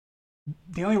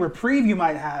 The only reprieve you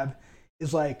might have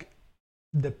is like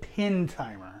the pin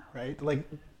timer, right? Like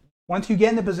once you get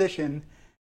into position,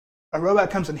 a robot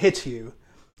comes and hits you,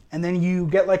 and then you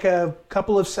get like a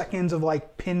couple of seconds of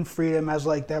like pin freedom as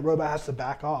like that robot has to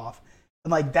back off.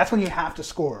 And like that's when you have to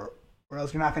score, or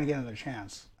else you're not going to get another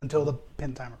chance until the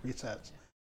pin timer resets.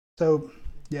 So,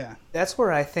 yeah. That's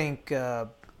where I think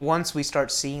once we start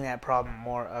seeing that problem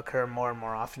occur more and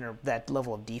more often, or that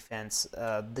level of defense,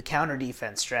 the counter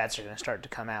defense strats are going to start to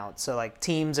come out. So like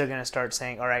teams are going to start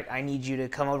saying, all right, I need you to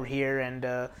come over here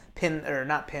and pin, or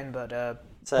not pin, but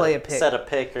play a pick. Set a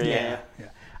pick, or Yeah.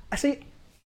 I say,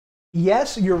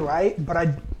 yes, you're right, but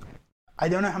I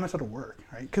don't know how much that'll work,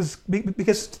 right? Because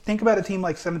think about a team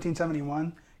like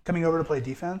 1771 coming over to play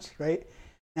defense, right?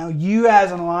 Now you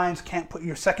as an alliance can't put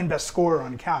your second best scorer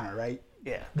on counter, right?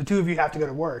 Yeah. The two of you have to go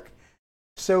to work.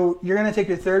 So you're going to take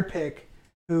your third pick,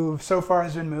 who so far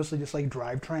has been mostly just like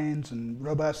drivetrains and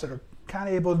robots that are kind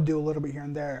of able to do a little bit here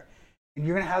and there, and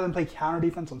you're going to have them play counter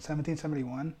defense on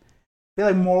 1771. I feel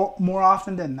like more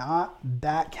often than not,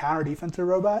 that counter defensive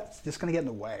robot is just going to get in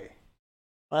the way.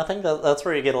 Well, I think that's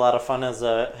where you get a lot of fun as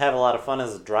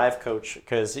a drive coach,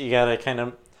 because you got to kind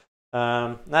of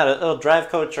not a drive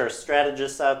coach or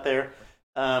strategist out there.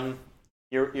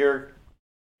 You're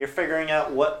figuring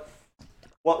out what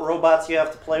robots you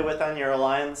have to play with on your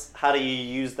alliance. How do you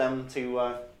use them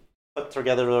to put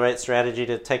together the right strategy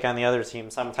to take on the other team?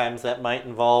 Sometimes that might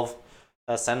involve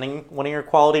sending one of your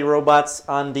quality robots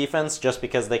on defense just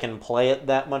because they can play it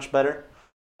that much better.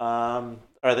 Are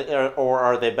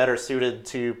they better suited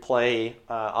to play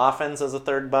offense as a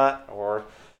third bot, or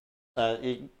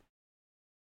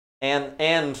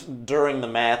and during the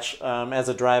match as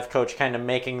a drive coach, kind of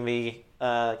making the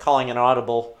calling an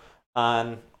audible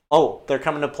on, oh, they're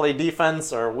coming to play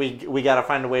defense, or we got to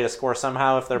find a way to score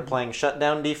somehow if they're playing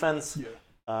shutdown defense. Yeah.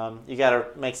 You got to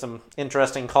make some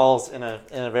interesting calls in a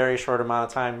very short amount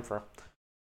of time for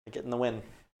getting the win.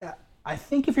 Yeah, I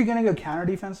think if you're going to go counter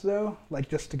defense, though, like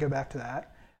just to go back to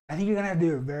that, I think you're going to have to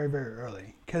do it very, very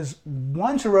early. Because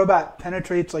once a robot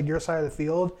penetrates like your side of the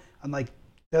field, and like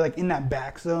they're like in that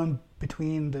back zone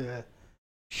between the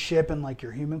ship and like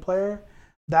your human player,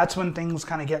 that's when things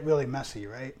kind of get really messy,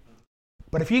 right?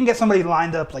 But if you can get somebody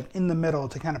lined up like in the middle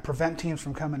to kind of prevent teams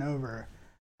from coming over,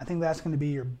 I think that's going to be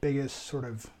your biggest sort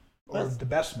of, or the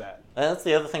best bet. That's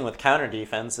the other thing with counter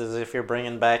defense, is if you're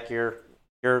bringing back your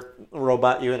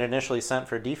robot you had initially sent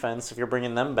for defense, if you're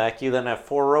bringing them back, you then have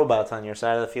 4 robots on your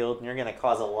side of the field, and you're going to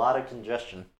cause a lot of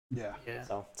congestion. Yeah.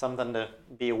 So something to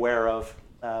be aware of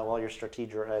while you're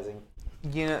strategizing.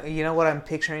 You know what I'm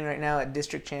picturing right now at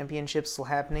district championships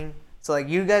happening? So like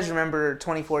you guys remember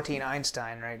 2014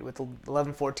 Einstein, right? With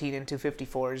 1114 and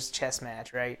 254's chess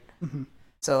match, right? Mm-hmm.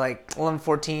 So like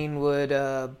 1114 would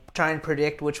try and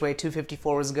predict which way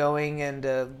 254 was going and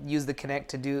use the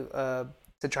connect to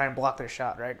try and block their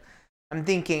shot, right? I'm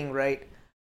thinking, right,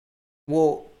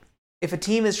 well, if a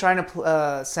team is trying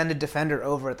to send a defender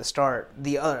over at the start,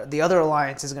 the other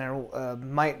alliance is going to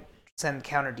might send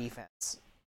counter defense.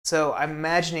 So I'm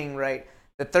imagining, right,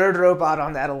 the third robot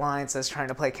on that alliance that's trying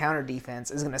to play counter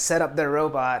defense is going to set up their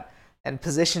robot and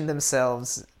position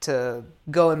themselves to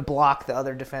go and block the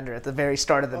other defender at the very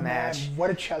start of the match. Man, what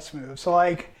a chess move. So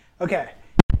like, okay,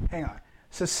 hang on.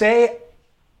 So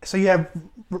you have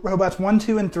robots 1,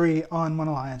 2, and 3 on one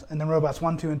alliance, and then robots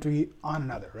 1, 2, and 3 on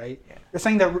another, right? Yeah. You're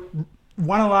saying that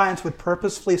one alliance would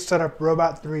purposefully set up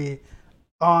robot 3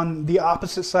 on the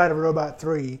opposite side of robot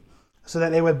 3 so that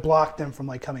they would block them from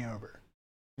like coming over.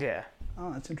 Yeah.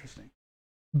 Oh, that's interesting.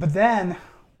 But then,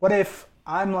 what if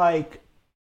I'm like,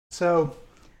 but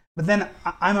then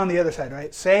I'm on the other side,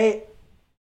 right? Say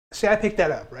I pick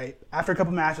that up, right? After a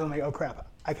couple matches, I'm like, oh crap,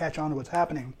 I catch on to what's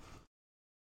happening.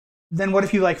 Then what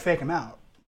if you like fake them out?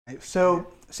 Right? So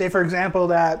say for example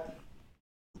that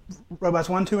robots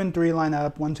 1, 2, and 3 line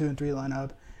up, 1, 2, and 3 line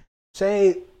up.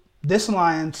 Say this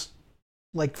alliance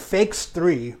like fakes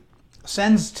 3,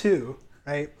 sends 2,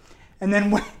 right? And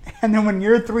then when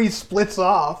your 3 splits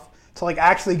off to like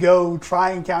actually go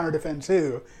try and counter defend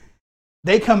 2,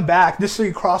 They come back. This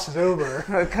thing crosses over.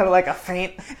 Kind of like a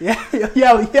feint. Yeah,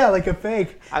 like a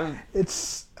fake.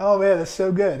 It's oh man, that's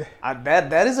so good.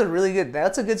 That is a really good.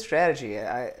 That's a good strategy.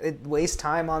 It wastes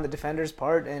time on the defender's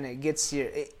part, and it gets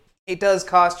you. It does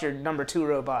cost your number 2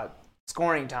 robot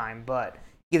scoring time, but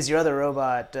gives your other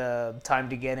robot time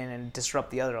to get in and disrupt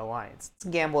the other alliance. It's a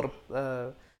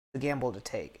gamble to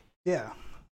take. Yeah.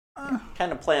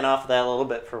 Kind of playing off of that a little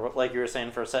bit for, like you were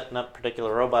saying, for setting up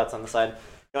particular robots on the side.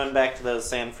 Going back to those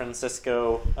San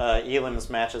Francisco Elims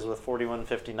matches with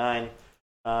 4159,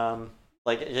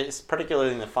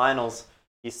 particularly in the finals,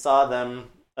 you saw them.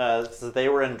 So they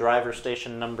were in driver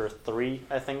station number 3,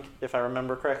 I think, if I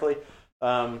remember correctly.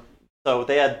 So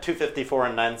they had 254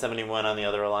 and 971 on the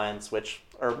other alliance, which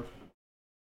are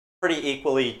pretty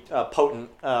equally potent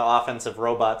offensive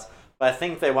robots. But I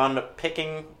think they wound up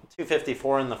picking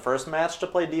 254 in the first match to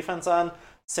play defense on,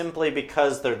 simply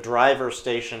because their driver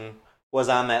station was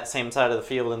on that same side of the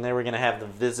field, and they were going to have the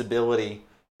visibility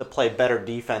to play better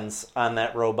defense on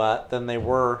that robot than they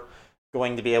were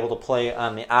going to be able to play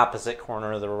on the opposite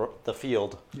corner of the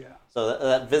field. Yeah. So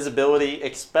that visibility,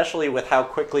 especially with how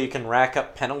quickly you can rack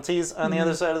up penalties on the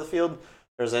other side of the field,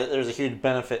 there's a huge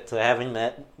benefit to having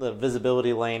the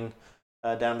visibility lane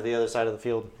down to the other side of the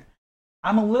field.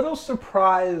 I'm a little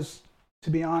surprised, to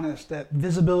be honest, that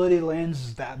visibility lanes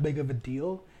is that big of a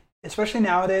deal, especially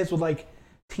nowadays with like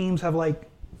teams have like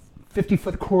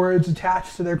 50-foot cords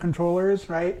attached to their controllers,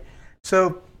 right?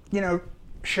 So,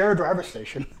 share a driver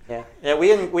station. Yeah.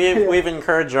 We've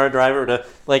encouraged our driver to,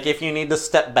 like, if you need to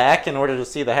step back in order to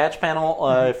see the hatch panel,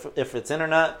 if it's in or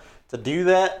not, to do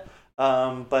that.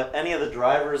 But any of the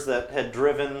drivers that had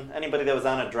driven, anybody that was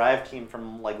on a drive team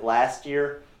from like last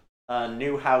year,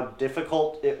 knew how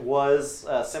difficult it was,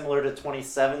 similar to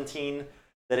 2017,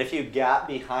 that if you got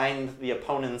behind the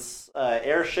opponent's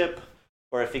airship,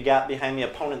 or if you got behind the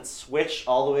opponent's switch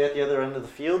all the way at the other end of the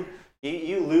field,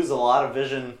 you lose a lot of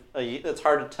vision. It's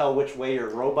hard to tell which way your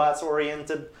robot's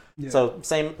oriented. Yeah. So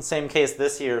same case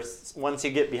this year. Once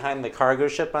you get behind the cargo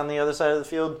ship on the other side of the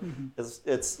field,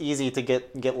 it's easy to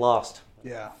get lost.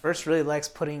 Yeah. First really likes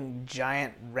putting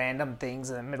giant random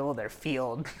things in the middle of their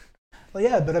field. Well,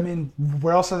 yeah, but I mean,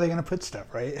 where else are they going to put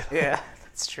stuff, right? Yeah,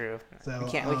 that's true. So, we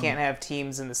can't have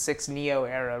teams in the 6 Neo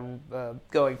era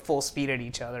going full speed at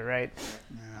each other, right?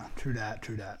 Yeah, true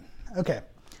that. Okay,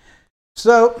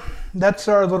 so that's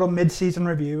our little mid-season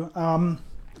review.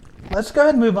 Let's go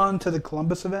ahead and move on to the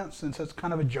Columbus event, since it's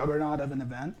kind of a juggernaut of an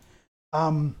event.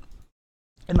 In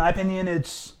my opinion,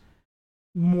 it's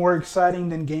more exciting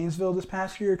than Gainesville this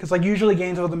past year, because like usually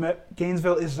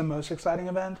Gainesville is the most exciting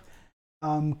event.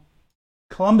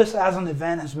 Columbus as an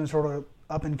event has been sort of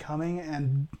up and coming,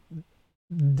 and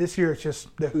this year it's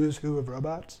just the who's who of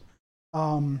robots.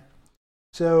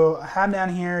 So I have down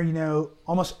here,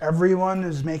 almost everyone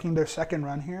is making their second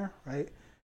run here, right?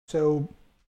 So,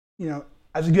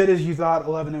 as good as you thought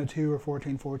 1102 or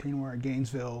 1414 were at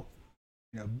Gainesville,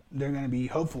 they're going to be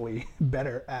hopefully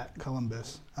better at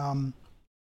Columbus.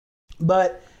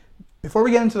 But before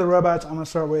we get into the robots, I'm going to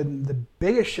start with the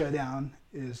biggest showdown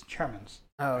is Chairman's.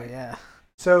 Oh, yeah.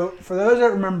 So for those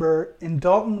that remember, in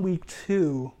Dalton Week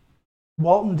 2,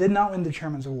 Walton did not win the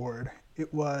Chairman's Award.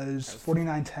 It was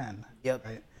 49-10. Yep.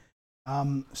 Right?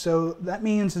 So that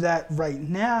means that right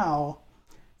now,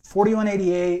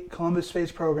 4188 Columbus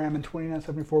Space Program and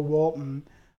 2974 Walton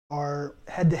are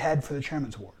head-to-head for the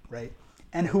Chairman's Award, right?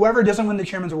 And whoever doesn't win the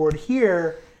Chairman's Award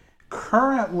here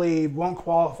currently won't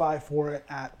qualify for it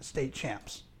at state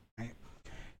champs.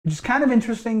 Which is kind of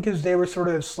interesting because they were sort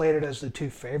of slated as the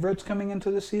 2 favorites coming into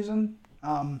the season.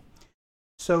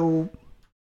 So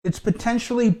it's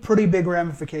potentially pretty big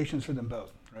ramifications for them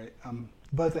both, right?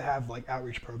 Both have like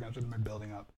outreach programs that have been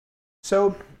building up.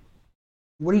 So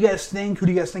what do you guys think? Who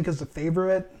do you guys think is the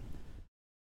favorite?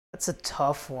 That's a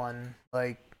tough one.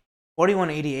 Like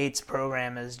 4188's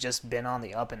program has just been on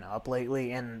the up and up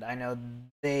lately, and I know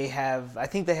I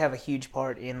think they have a huge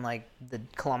part in like the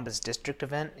Columbus district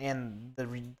event and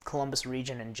the Columbus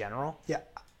region in general. Yeah,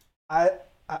 I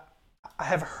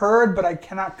have heard, but I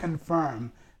cannot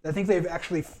confirm. I think they've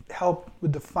actually helped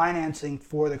with the financing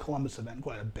for the Columbus event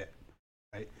quite a bit,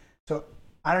 right? So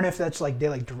I don't know if that's like they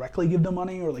like directly give them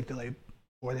money or they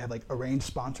have like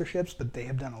arranged sponsorships, but they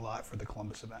have done a lot for the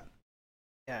Columbus event.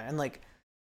 Yeah, and like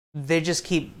they just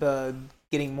keep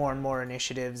getting more and more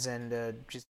initiatives and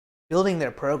just building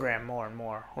their program more and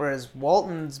more. Whereas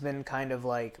Walton's been kind of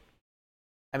like,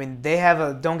 I mean,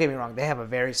 don't get me wrong, they have a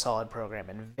very solid program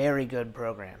and very good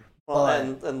program. Well,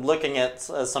 and looking at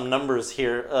some numbers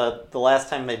here, the last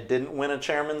time they didn't win a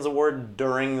Chairman's Award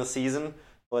during the season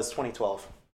was 2012.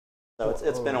 So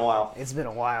it's been a while. It's been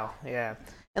a while, yeah.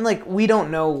 And like we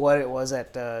don't know what it was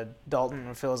at Dalton,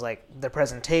 if it was like the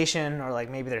presentation, or like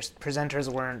maybe their presenters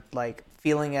weren't like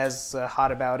feeling as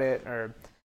hot about it, or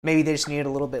maybe they just needed a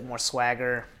little bit more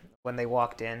swagger when they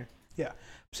walked in. Yeah.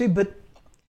 See, but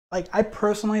like I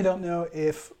personally don't know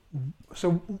if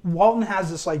so. Walton has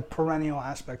this like perennial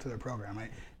aspect to their program,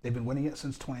 right? They've been winning it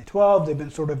since 2012. They've been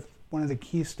sort of one of the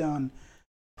keystone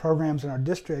programs in our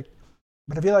district.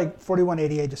 But I feel like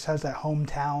 4188 just has that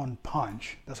hometown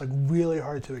punch that's like really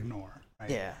hard to ignore, right?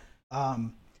 Yeah.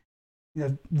 You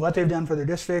know what they've done for their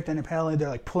district, and apparently they're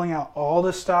like pulling out all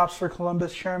the stops for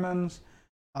Columbus Chairmans.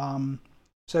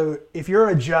 So if you're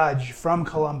a judge from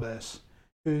Columbus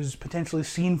who's potentially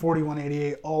seen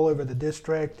 4188 all over the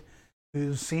district,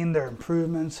 who's seen their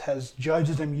improvements, has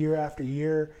judged them year after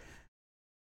year,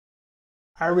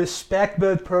 I respect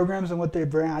both programs and what they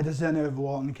bring. I just don't know if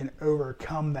Walton can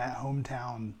overcome that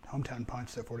hometown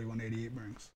punch that 4188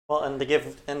 brings. Well, and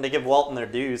to give Walton their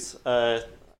dues,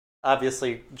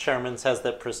 obviously Chairman's has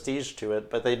that prestige to it,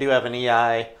 but they do have an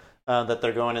EI that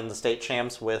they're going into state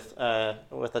champs with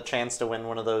a chance to win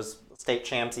one of those state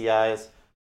champs EIs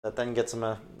that then gets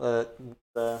them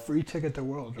the free ticket to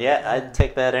Worlds. Right? Yeah, I'd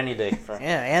take that any day.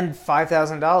 Yeah, and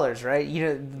 $5,000, right? You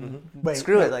know, Wait,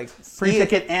 screw it. Like free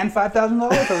ticket and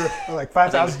 $5,000, or like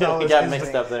 $5,000. You got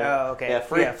mixed up there. Oh, okay. Yeah,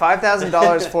 free. Yeah,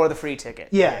 $5,000 for the free ticket.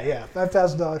 Yeah,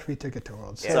 $5,000 free ticket to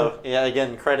Worlds. Yeah. So yeah,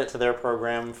 again, credit to their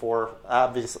program for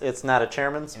obviously it's not a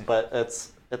Chairman's, but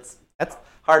it's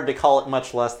hard to call it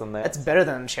much less than that. That's better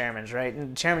than Chairman's, right?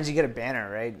 And Chairman's, you get a banner,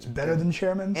 right? It's better than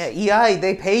Chairman's? Yeah, EI,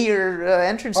 they pay your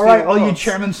entrance fee. All right, all you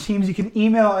Chairman's teams, you can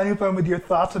email anyone with your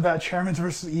thoughts about Chairman's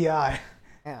versus EI.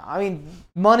 Yeah, I mean,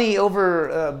 money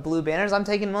over blue banners, I'm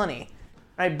taking money.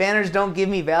 Right? Banners don't give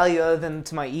me value other than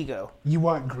to my ego. You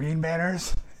want green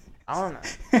banners? I don't know.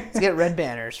 Let's get red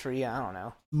banners for EI, I don't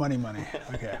know. Money.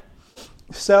 Okay.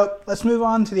 So let's move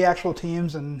on to the actual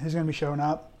teams and who's going to be showing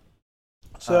up.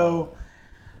 So...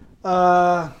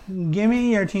 give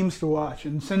me your teams to watch,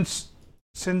 and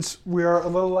since we are a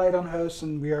little light on hosts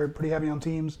and we are pretty heavy on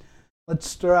teams,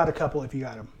 let's throw out a couple if you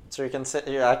got them. So you can sit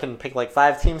here. I can pick like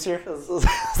 5 teams here.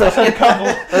 A couple.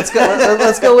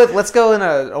 Let's go in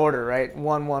a order, right?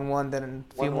 1, then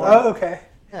a few more. Oh, okay.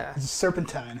 Yeah. It's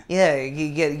serpentine. Yeah,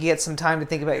 you get some time to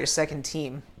think about your second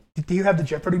team. Do you have the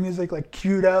Jeopardy music like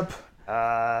queued up?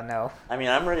 No. I mean,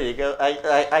 I'm ready to go.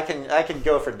 I can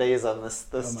go for days on this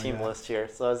team God. list here.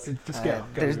 So Just go.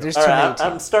 There's all too right, many teams.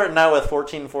 I'm starting out with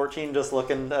 14-14, just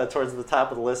looking towards the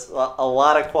top of the list. A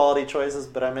lot of quality choices,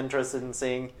 but I'm interested in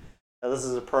seeing. This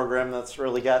is a program that's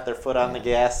really got their foot on the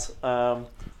gas. So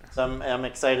I'm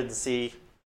excited to see.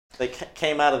 They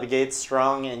came out of the gates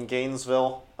strong in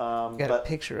Gainesville. Got a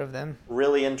picture of them.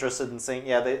 Really interested in seeing.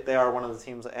 Yeah, they are one of the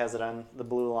teams that has it on the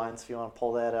blue lines. If you want to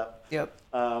pull that up. Yep.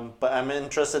 But I'm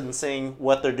interested in seeing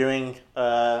what they're doing.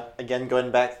 Again,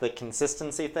 going back to the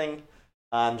consistency thing,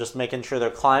 just making sure they're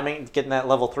climbing, getting that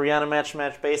level 3 on a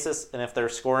match-to-match basis, and if they're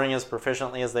scoring as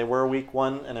proficiently as they were week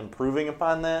 1 and improving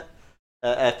upon that,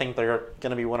 I think they're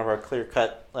going to be one of our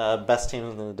clear-cut best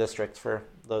teams in the district for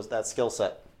that skill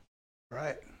set.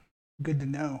 Right. Good to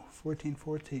know.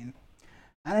 14-14.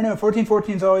 I don't know.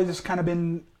 14-14's always just kind of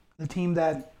been the team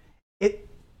that it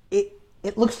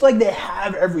looks like they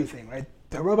have everything, right?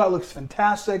 The robot looks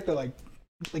fantastic. They're like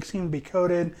seem to be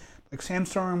coded. Like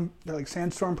Sandstorm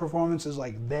performance is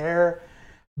like there.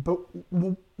 But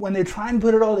when they try and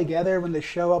put it all together, when they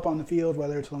show up on the field,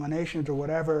 whether it's eliminations or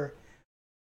whatever,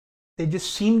 they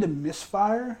just seem to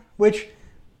misfire. Which,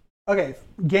 okay,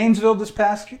 Gainesville this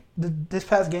past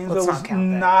Gainesville was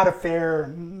not a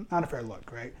fair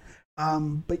look, right?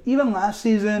 But even last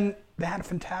season, they had a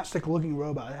fantastic looking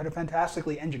robot. They had a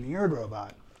fantastically engineered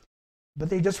robot, but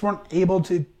they just weren't able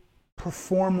to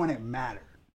perform when it mattered,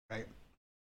 right?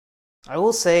 I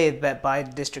will say that by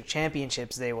district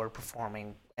championships, they were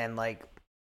performing, and like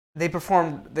they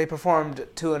performed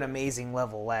to an amazing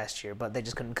level last year, but they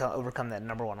just couldn't overcome that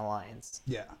number 1 alliance.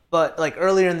 Yeah. But like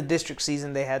earlier in the district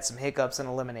season, they had some hiccups and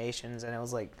eliminations, and it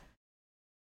was like,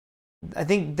 I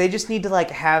think they just need to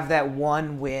like have that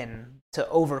one win to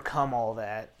overcome all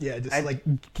that. Yeah, just like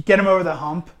get them over the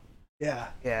hump. Yeah.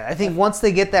 Yeah, I think once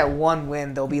they get that one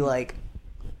win, they'll be like,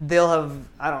 they'll have,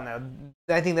 I don't know,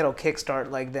 I think that'll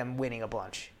kickstart like them winning a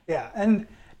bunch. Yeah, and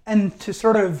to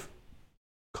sort of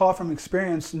call from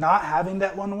experience, not having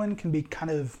that one win can be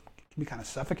kind of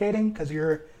suffocating because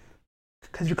you're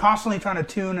constantly trying to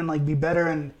tune and like be better,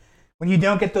 and when you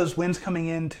don't get those wins coming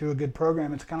into a good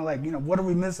program, it's kind of like, what are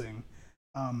we missing?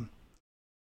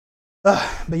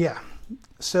 But yeah,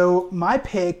 so my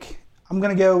pick, I'm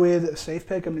gonna go with a safe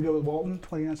pick. I'm gonna go with Walton,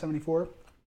 29-74.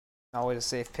 Always a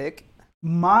safe pick.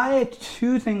 My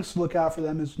two things to look out for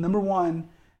them is number one,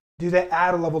 do they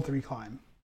add a level 3 climb?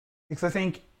 Because I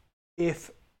think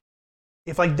if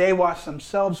like they watched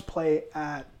themselves play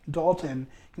at Dalton,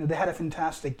 they had a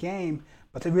fantastic game,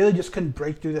 but they really just couldn't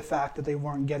break through the fact that they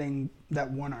weren't getting that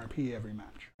 1 RP every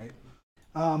match, right?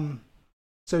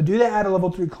 So do they add a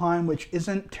level 3 climb, which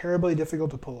isn't terribly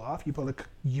difficult to pull off? You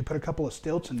put a couple of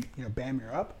stilts and bam,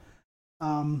 you're up.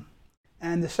 And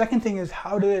the second thing is,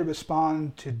 how do they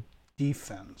respond to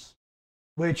defense?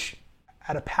 Which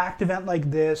at a packed event like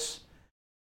this,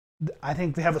 I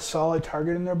think they have a solid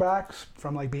target in their backs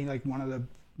from like being like one of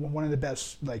the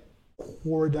best like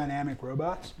core dynamic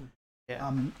robots.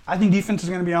 Yeah. I think defense is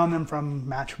going to be on them from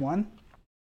match 1,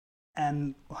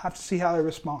 and we'll have to see how they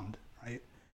respond, right?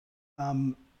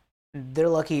 They're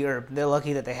lucky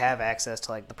that they have access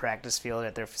to like the practice field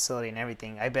at their facility and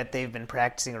everything. I bet they've been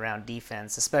practicing around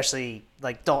defense, especially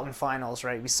like Dalton finals,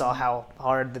 right? We saw how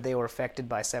hard that they were affected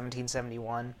by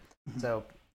 1771. Mm-hmm. So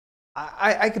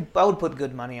I would put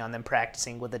good money on them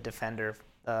practicing with a defender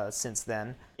since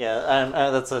then. Yeah,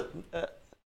 that's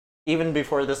even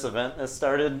before this event has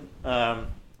started. That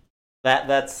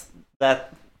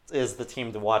is the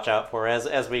team to watch out for.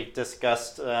 As we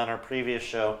discussed on our previous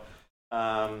show,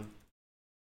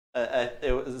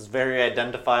 it was very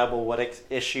identifiable what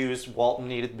issues Walton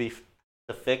needed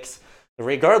to fix,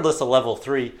 regardless of level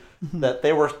 3. That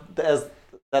they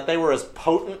were as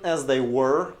potent as they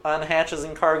were on hatches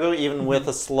and cargo, even with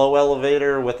a slow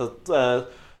elevator, with a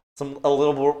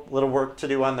little work to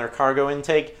do on their cargo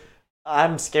intake.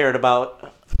 I'm scared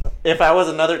about. If I was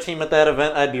another team at that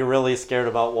event, I'd be really scared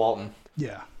about Walton.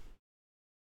 Yeah.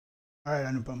 All right,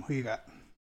 Anupam, who you got?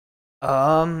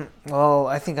 Well,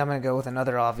 I think I'm gonna go with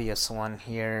another obvious one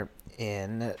here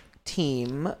in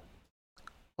Team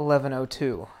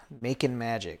 1102, Making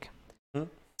Magic.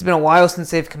 It's been a while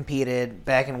since they've competed,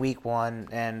 back in week 1,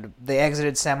 and they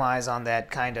exited semis on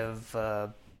that kind of,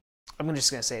 I'm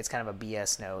just going to say it's kind of a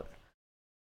BS note.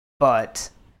 But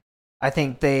I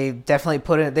think they've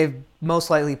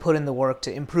most likely put in the work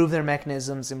to improve their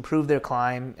mechanisms, improve their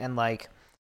climb, and like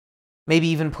maybe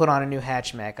even put on a new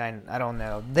hatch mech. I don't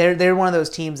know. They're one of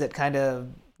those teams that kind of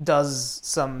does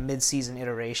some mid-season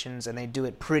iterations, and they do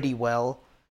it pretty well.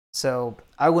 So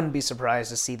I wouldn't be surprised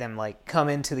to see them like come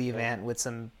into the event with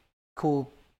some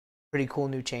pretty cool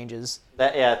new changes.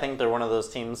 I think they're one of those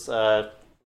teams. They're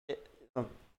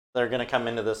going to come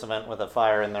into this event with a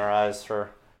fire in their eyes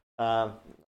for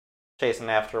chasing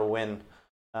after a win.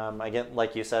 Again,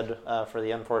 like you said, for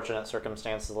the unfortunate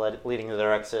circumstances leading to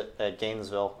their exit at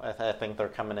Gainesville, I think they're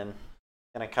going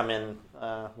to come in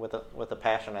with a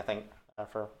passion. I think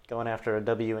for going after a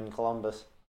W in Columbus.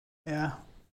 Yeah.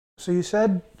 So you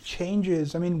said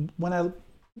changes. I mean, when I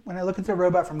look at the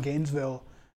robot from Gainesville,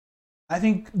 I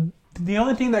think the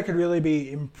only thing that could really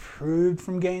be improved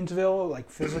from Gainesville,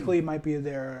 like physically, might be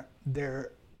their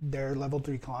level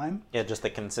 3 climb. Yeah, just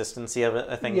the consistency of it.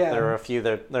 I think there are a few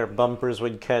their bumpers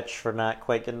would catch for not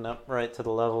quite getting up right to the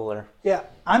level. Yeah,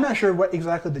 I'm not sure what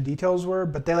exactly the details were,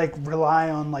 but they like rely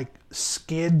on like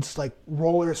skids, like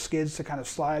roller skids, to kind of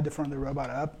slide the front of the robot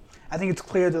up. I think it's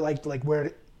clear that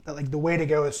the way to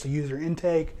go is to use your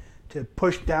intake to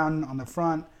push down on the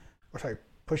front,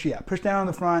 push down on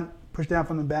the front, push down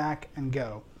from the back, and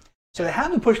go. So they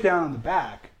have to push down on the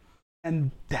back,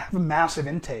 and they have a massive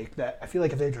intake that I feel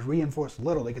like if they just reinforce a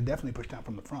little, they could definitely push down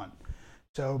from the front.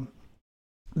 So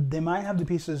they might have the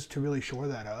pieces to really shore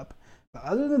that up. But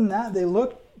other than that, they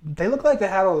look like they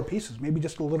had all the pieces. Maybe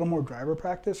just a little more driver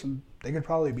practice, and they could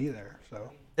probably be there. So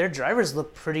their drivers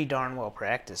look pretty darn well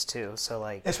practiced too. So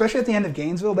like, especially at the end of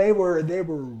Gainesville, they were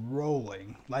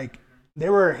rolling. Like they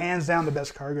were hands down the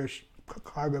best cargo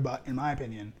bot in my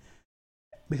opinion.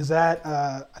 Because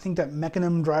I think that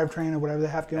Mechanim drivetrain or whatever they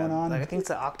have going on. Like I think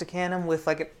it's an Octocanum with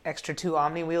like an extra 2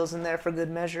 Omni wheels in there for good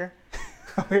measure.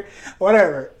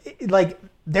 Whatever. Like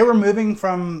they were moving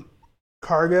from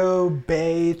cargo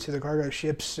bay to the cargo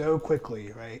ship so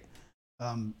quickly, right?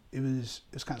 It was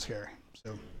kind of scary.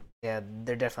 So yeah,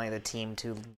 they're definitely the team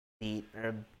to beat.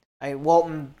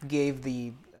 Walton gave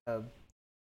they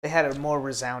had a more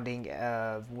resounding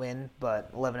win,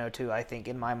 but 1102, I think,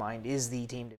 in my mind, is the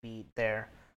team to beat there.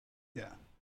 Yeah. All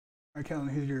right, Kellen,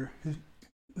 who's your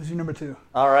number 2?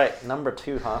 All right, number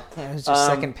 2, huh? Yeah, who's your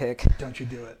second pick? Don't you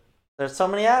do it. There's so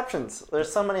many options. Don't you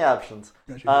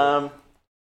do it.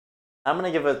 I'm going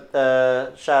to give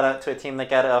a shout out to a team that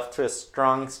got off to a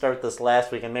strong start this last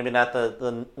weekend. Maybe not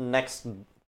the next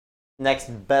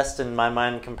best in my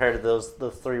mind compared to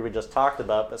the 3 we just talked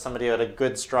about, but somebody who had a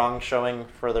good, strong showing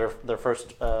for their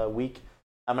first week.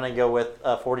 I'm going to go with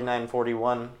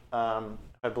 4941.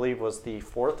 I believe was the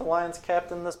 4th Alliance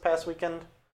captain this past weekend.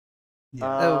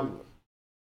 Yeah.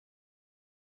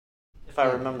 If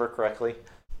I remember correctly.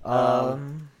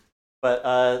 Um, But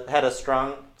had a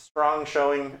strong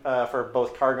showing for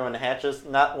both cargo and hatches.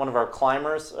 Not one of our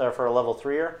climbers for a level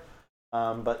 3er,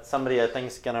 but somebody I think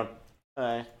is going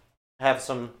to have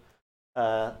some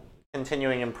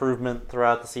continuing improvement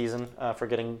throughout the season for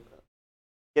getting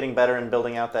better and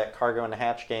building out that cargo and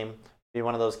hatch game. Be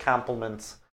one of those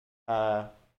complements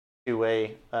to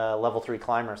a level 3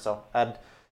 climber. So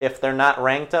if they're not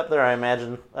ranked up there, I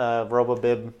imagine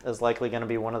RoboBib is likely going to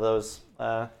be one of those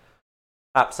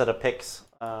top set of picks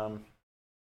for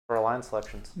Alliance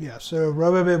selections. Yeah, so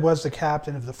RoboBib was the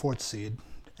captain of the 4th seed.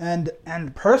 And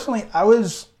personally, I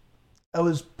was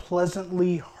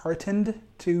pleasantly heartened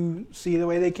to see the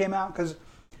way they came out, because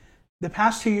the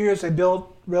past 2 years they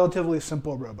built relatively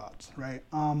simple robots, right?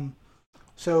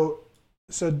 So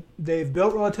they've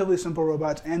built relatively simple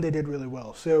robots and they did really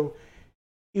well. So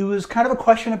it was kind of a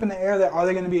question up in the air that are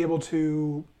they going to be able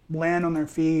to land on their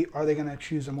feet? Are they going to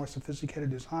choose a more sophisticated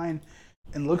design?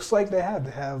 And looks like they have.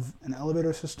 They have an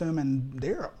elevator system, and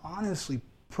they're honestly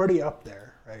pretty up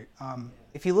there, right?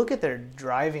 If you look at their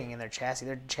driving and their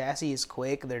chassis is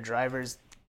quick. Their drivers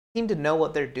seem to know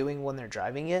what they're doing when they're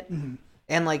driving it. Mm-hmm.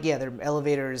 And their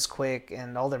elevator is quick,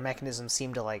 and all their mechanisms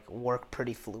seem to work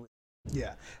pretty fluid.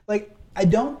 Yeah, I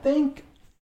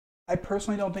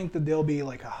personally don't think that they'll be a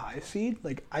high seed.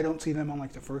 I don't see them on the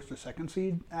 1st or 2nd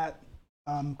seed at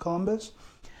Columbus.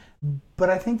 But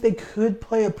I think they could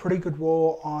play a pretty good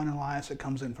role on an alliance that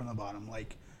comes in from the bottom,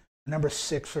 like number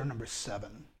 6 or number 7,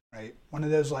 right? One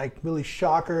of those really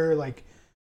shocker,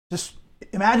 just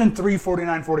imagine 3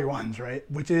 49-41s, right?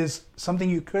 Which is something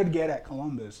you could get at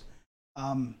Columbus.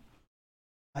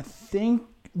 I think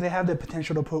they have the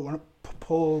potential to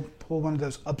pull one of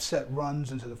those upset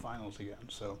runs into the finals again,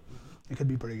 so it could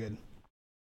be pretty good.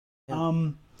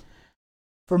 Yeah.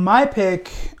 For my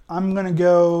pick, I'm gonna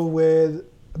go with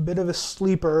a bit of a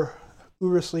sleeper,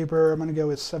 Ura sleeper. I'm going to go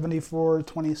with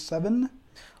 7427.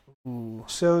 Ooh.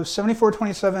 So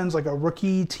 7427 is a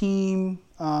rookie team.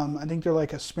 I think they're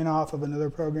a spin-off of another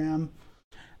program.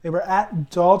 They were at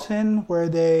Dalton where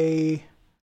I'm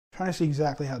trying to see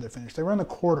exactly how they finished. They were in the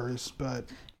quarters, but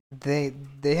They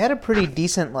had a pretty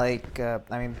decent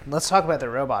let's talk about their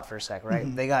robot for a sec, right?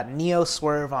 Mm-hmm. They got Neo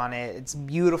Swerve on it. It's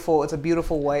beautiful. It's a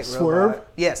beautiful white Swerve? robot.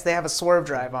 Yes, they have a Swerve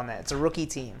drive on that. It's a rookie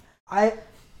team.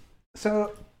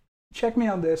 So check me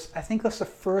on this. I think that's the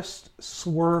first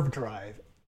Swerve drive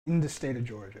in the state of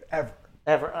Georgia ever.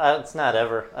 Ever? It's not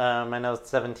ever. I know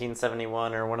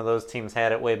 1771 or one of those teams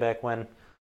had it way back when.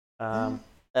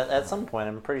 At some point,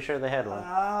 I'm pretty sure they had one.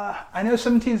 I know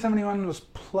 1771 was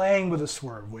playing with a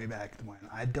Swerve way back when.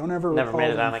 I don't ever Never recall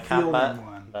made it them on a combat,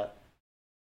 fielding one. but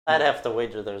I'd have to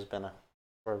wager there's been a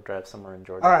Swerve drive somewhere in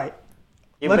Georgia. All right.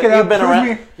 You've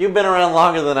been around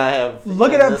longer than I have in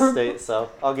this state,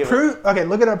 so I'll give it. Okay,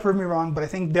 look it up, prove me wrong, but I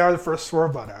think they are the first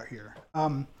Swerve bot out here.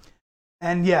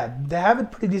 And yeah, they have a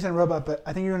pretty decent robot, but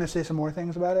I think you're going to say some more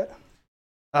things about it.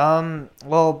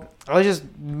 Well, I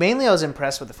was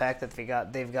impressed with the fact that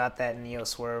they've got that Neo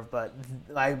Swerve, but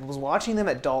I was watching them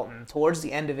at Dalton. Towards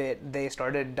the end of it, they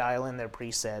started dialing their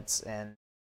presets and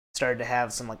started to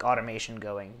have some automation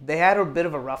going. They had a bit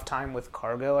of a rough time with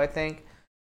cargo, I think.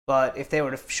 But if they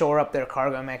were to shore up their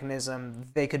cargo mechanism,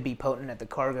 they could be potent at the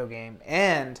cargo game.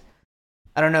 And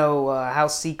I don't know how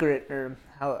secret or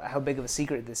how big of a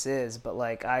secret this is, but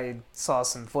I saw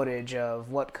some footage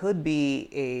of what could be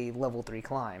a level 3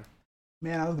 climb.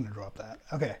 Man, I was gonna drop that.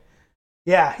 Okay.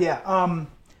 Yeah.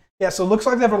 So it looks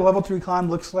like they have a level 3 climb.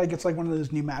 Looks like it's one of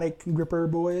those pneumatic gripper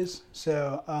boys.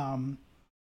 So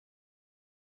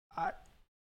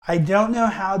I don't know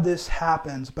how this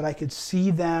happens, but I could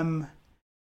see them.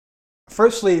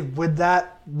 Firstly, with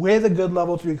a good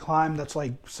level 3 climb that's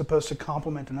supposed to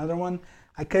complement another one,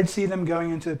 I could see them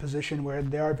going into a position where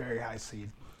they are very high seed.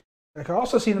 I could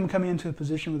also see them coming into a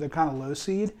position where they're kind of low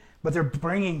seed, but they're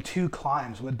bringing 2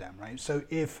 climbs with them, right? So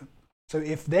if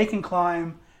they can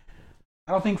climb,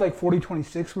 I don't think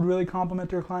 4026 would really complement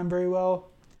their climb very well.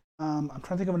 I'm trying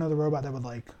to think of another robot that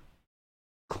would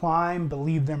climb, but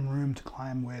leave them room to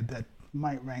climb with that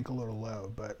might rank a little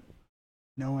low, but.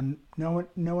 No one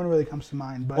really comes to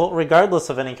mind. But well, regardless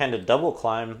of any kind of double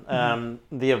climb,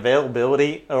 the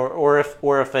availability, or if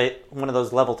one of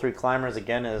those level 3 climbers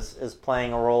again is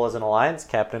playing a role as an alliance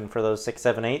captain for those 6,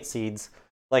 7, 8 seeds,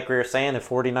 like we were saying, if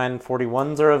 49 and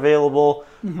 41s are available,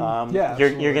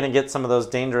 you're going to get some of those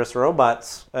dangerous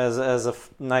robots as a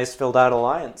nice filled out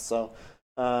alliance. So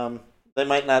they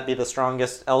might not be the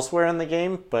strongest elsewhere in the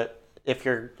game, but if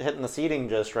you're hitting the seating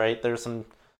just right, there's some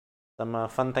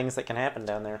fun things that can happen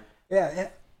down there. Yeah, and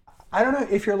I don't know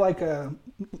if you're like a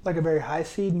very high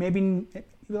seed, maybe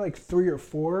like 3 or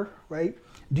 4, right?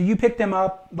 Do you pick them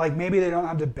up? Like maybe they don't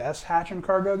have the best hatch and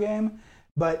cargo game,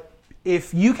 but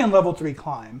if you can level 3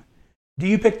 climb, do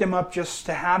you pick them up just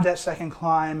to have that second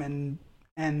climb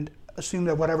and assume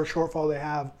that whatever shortfall they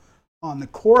have on the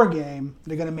core game,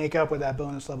 they're going to make up with that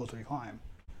bonus level 3 climb,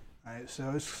 right?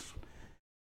 So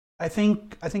I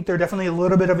think they're definitely a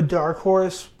little bit of a dark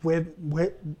horse with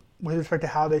respect to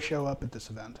how they show up at this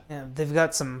event. Yeah, they've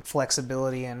got some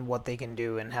flexibility in what they can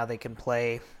do and how they can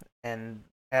play, and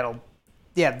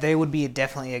they would be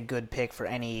definitely a good pick for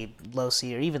any low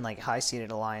seed or even like high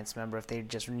seeded alliance member if they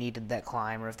just needed that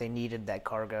climb or if they needed that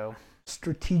cargo.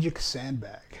 Strategic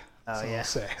sandbag. Oh yeah,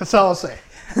 that's all I'll say.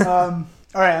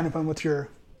 All right, Anupam, what's your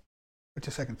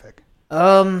second pick?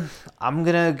 I'm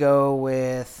gonna go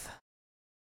with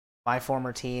my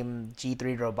former team,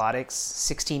 G3 Robotics,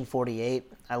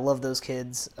 1648. I love those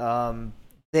kids.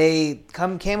 They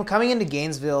coming into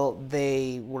Gainesville.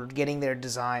 They were getting their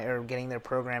design or getting their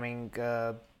programming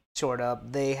shored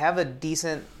up. They have a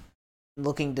decent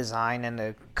looking design and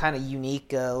a kind of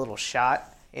unique little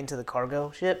shot into the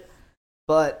cargo ship,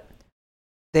 but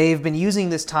they've been using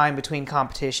this time between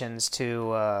competitions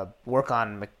to work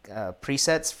on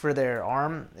presets for their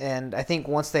arm, and I think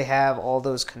once they have all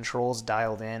those controls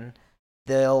dialed in,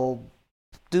 they'll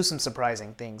do some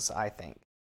surprising things, I think,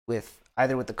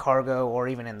 either with the cargo or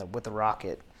even with the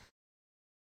rocket.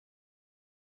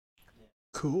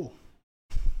 Cool.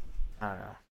 I don't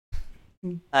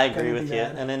know. I agree with you.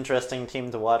 An interesting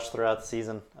team to watch throughout the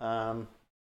season.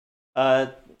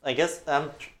 I guess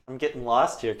I'm getting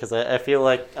lost here because I feel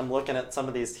like I'm looking at some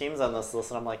of these teams on this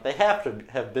list and I'm like, they have to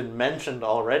have been mentioned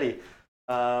already.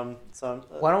 Why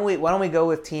don't we go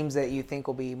with teams that you think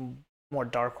will be more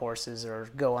dark horses or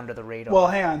go under the radar? Well,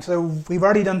 hang on. So we've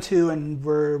already done 2 and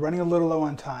we're running a little low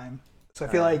on time. So I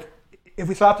feel like if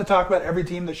we stop to talk about every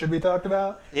team that should be talked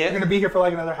about, we're going to be here for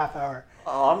like another half hour.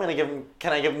 Oh,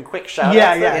 can I give them quick shout-outs?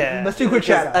 Yeah. Let's do quick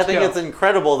shout-outs. I think it's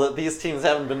incredible that these teams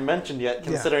haven't been mentioned yet,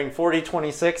 considering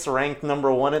 4026 ranked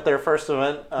number 1 at their first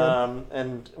event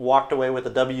and walked away with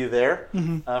a W there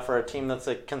for a team that's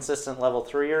a consistent level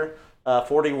 3-er.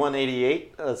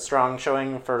 4188, a strong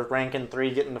showing for ranking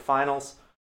 3 getting to finals.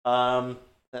 I'm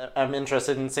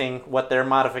interested in seeing what their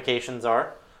modifications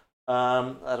are.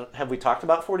 Have we talked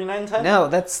about 4910? No,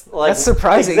 that's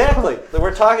surprising. Exactly.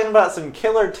 We're talking about some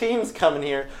killer teams coming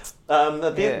here.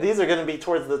 These are going to be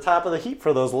towards the top of the heap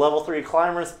for those level 3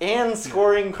 climbers and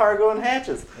scoring cargo and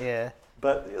hatches. Yeah.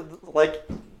 But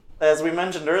as we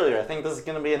mentioned earlier, I think this is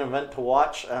going to be an event to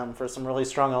watch for some really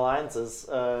strong alliances,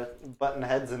 button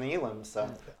heads and Elam. So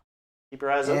keep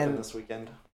your eyes open this weekend.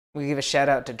 We give a shout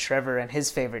out to Trevor and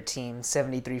his favorite team,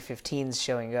 7315's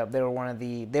showing up. They were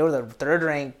the third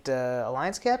ranked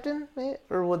alliance captain,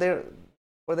 or were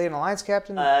they an alliance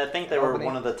captain? I think they were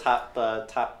one of the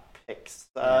top picks.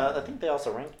 I think they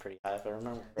also ranked pretty high, if I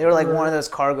remember. They were like one of those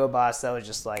cargo bots that was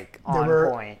just like on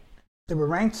point. They were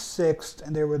ranked 6th,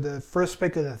 and they were the first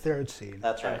pick of the 3rd seed.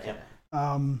 That's right. Okay.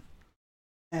 Yeah.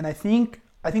 And I think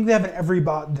they have an every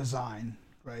bot design,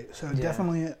 right? So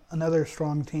definitely another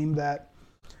strong team that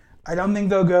I don't think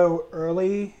they'll go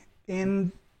early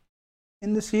in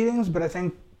the seedings, but I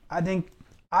think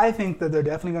that they're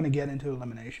definitely going to get into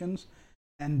eliminations,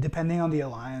 and depending on the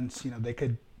alliance, they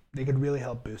could really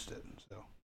help boost it. So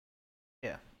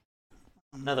yeah,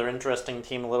 another interesting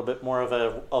team, a little bit more of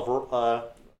a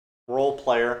role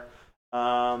player.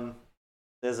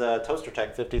 There's a Toaster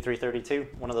Tech 5332,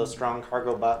 one of those strong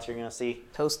cargo bots you're going to see.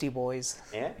 Toasty boys.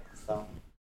 Yeah. So.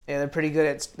 Yeah, they're pretty good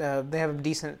at. They have a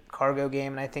decent cargo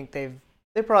game, and I think they've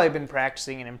probably been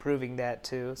practicing and improving that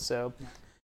too. So.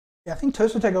 Yeah, I think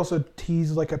Toaster Tech also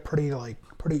teased like a pretty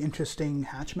interesting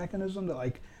hatch mechanism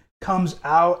that comes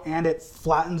out and it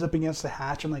flattens up against the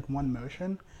hatch in one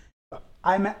motion. So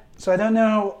I don't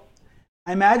know.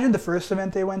 I imagine the first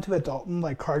event they went to at Dalton,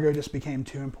 cargo just became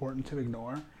too important to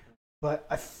ignore. But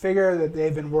I figure that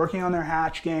they've been working on their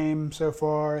hatch game so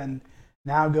far, and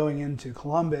now going into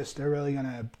Columbus, they're really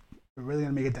gonna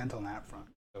make a dent on that front.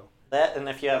 So. That, and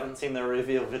if you haven't seen the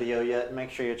reveal video yet, make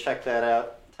sure you check that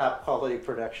out. Top quality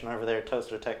production over there,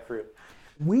 Toaster Tech crew.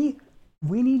 We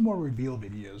need more reveal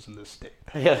videos in this state.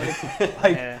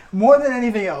 Yeah. More than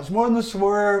anything else, more than the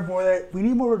swerve, we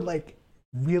need more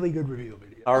really good reveal videos.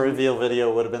 Our reveal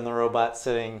video would have been the robot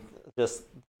sitting, just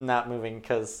not moving,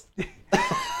 because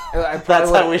that's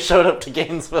how we showed up to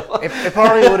Gainesville. It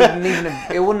probably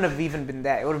wouldn't have even been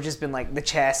that. It would have just been the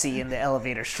chassis and the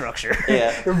elevator structure.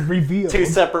 Yeah. Reveal. 2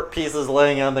 separate pieces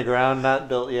laying on the ground, not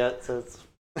built yet. So it's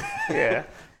Yeah.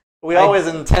 We always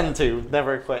intend to.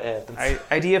 Never quite happens.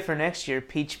 Idea for next year: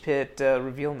 Peach Pit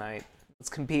reveal night. Let's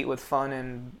compete with fun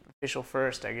and official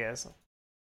first, I guess.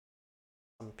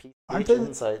 Some Peach Aren't they-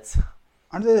 insights.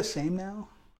 Aren't they the same now?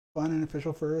 Fun and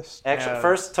official first. Actually, Yeah.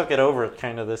 First took it over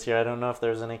kind of this year. I don't know if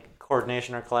there's any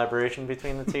coordination or collaboration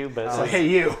between the two, but Oh, Hey,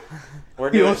 you. we're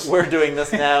doing Yes. we're doing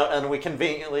this now, and we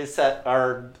conveniently set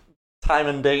our time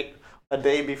and date a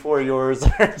day before yours,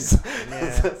 or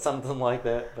Yeah. something like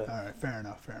that. But All right, fair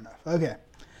enough. Okay.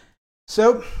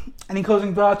 So, any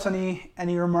closing thoughts? Any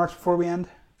remarks before we end?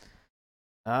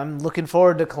 I'm looking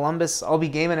forward to Columbus. I'll be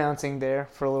game announcing there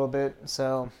for a little bit,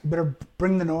 so You better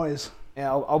bring the noise.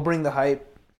 yeah, I'll bring the hype.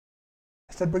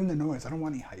 I said bring the noise. I don't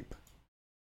want any hype.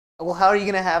 Well, how are you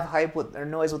gonna have hype with or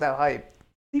noise without hype?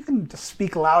 You can just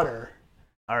speak louder.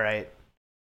 All right,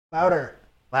 Louder.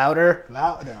 louder.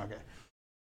 Louder. Okay.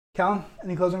 Callan,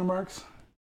 any closing remarks?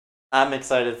 I'm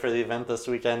excited for the event this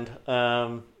weekend.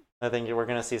 I think we're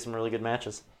going to see some really good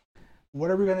matches. What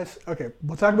are we going to... Okay,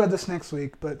 we'll talk about this next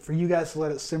week, but for you guys to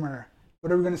let it simmer,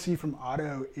 what are we going to see from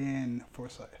Otto in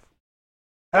Forsyth?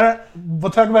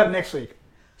 We'll talk about it next week.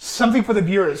 Something for the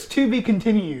viewers, to be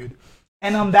continued.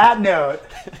 And on that note,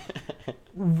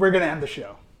 we're going to end the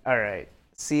show. All right,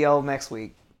 see y'all next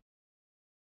week.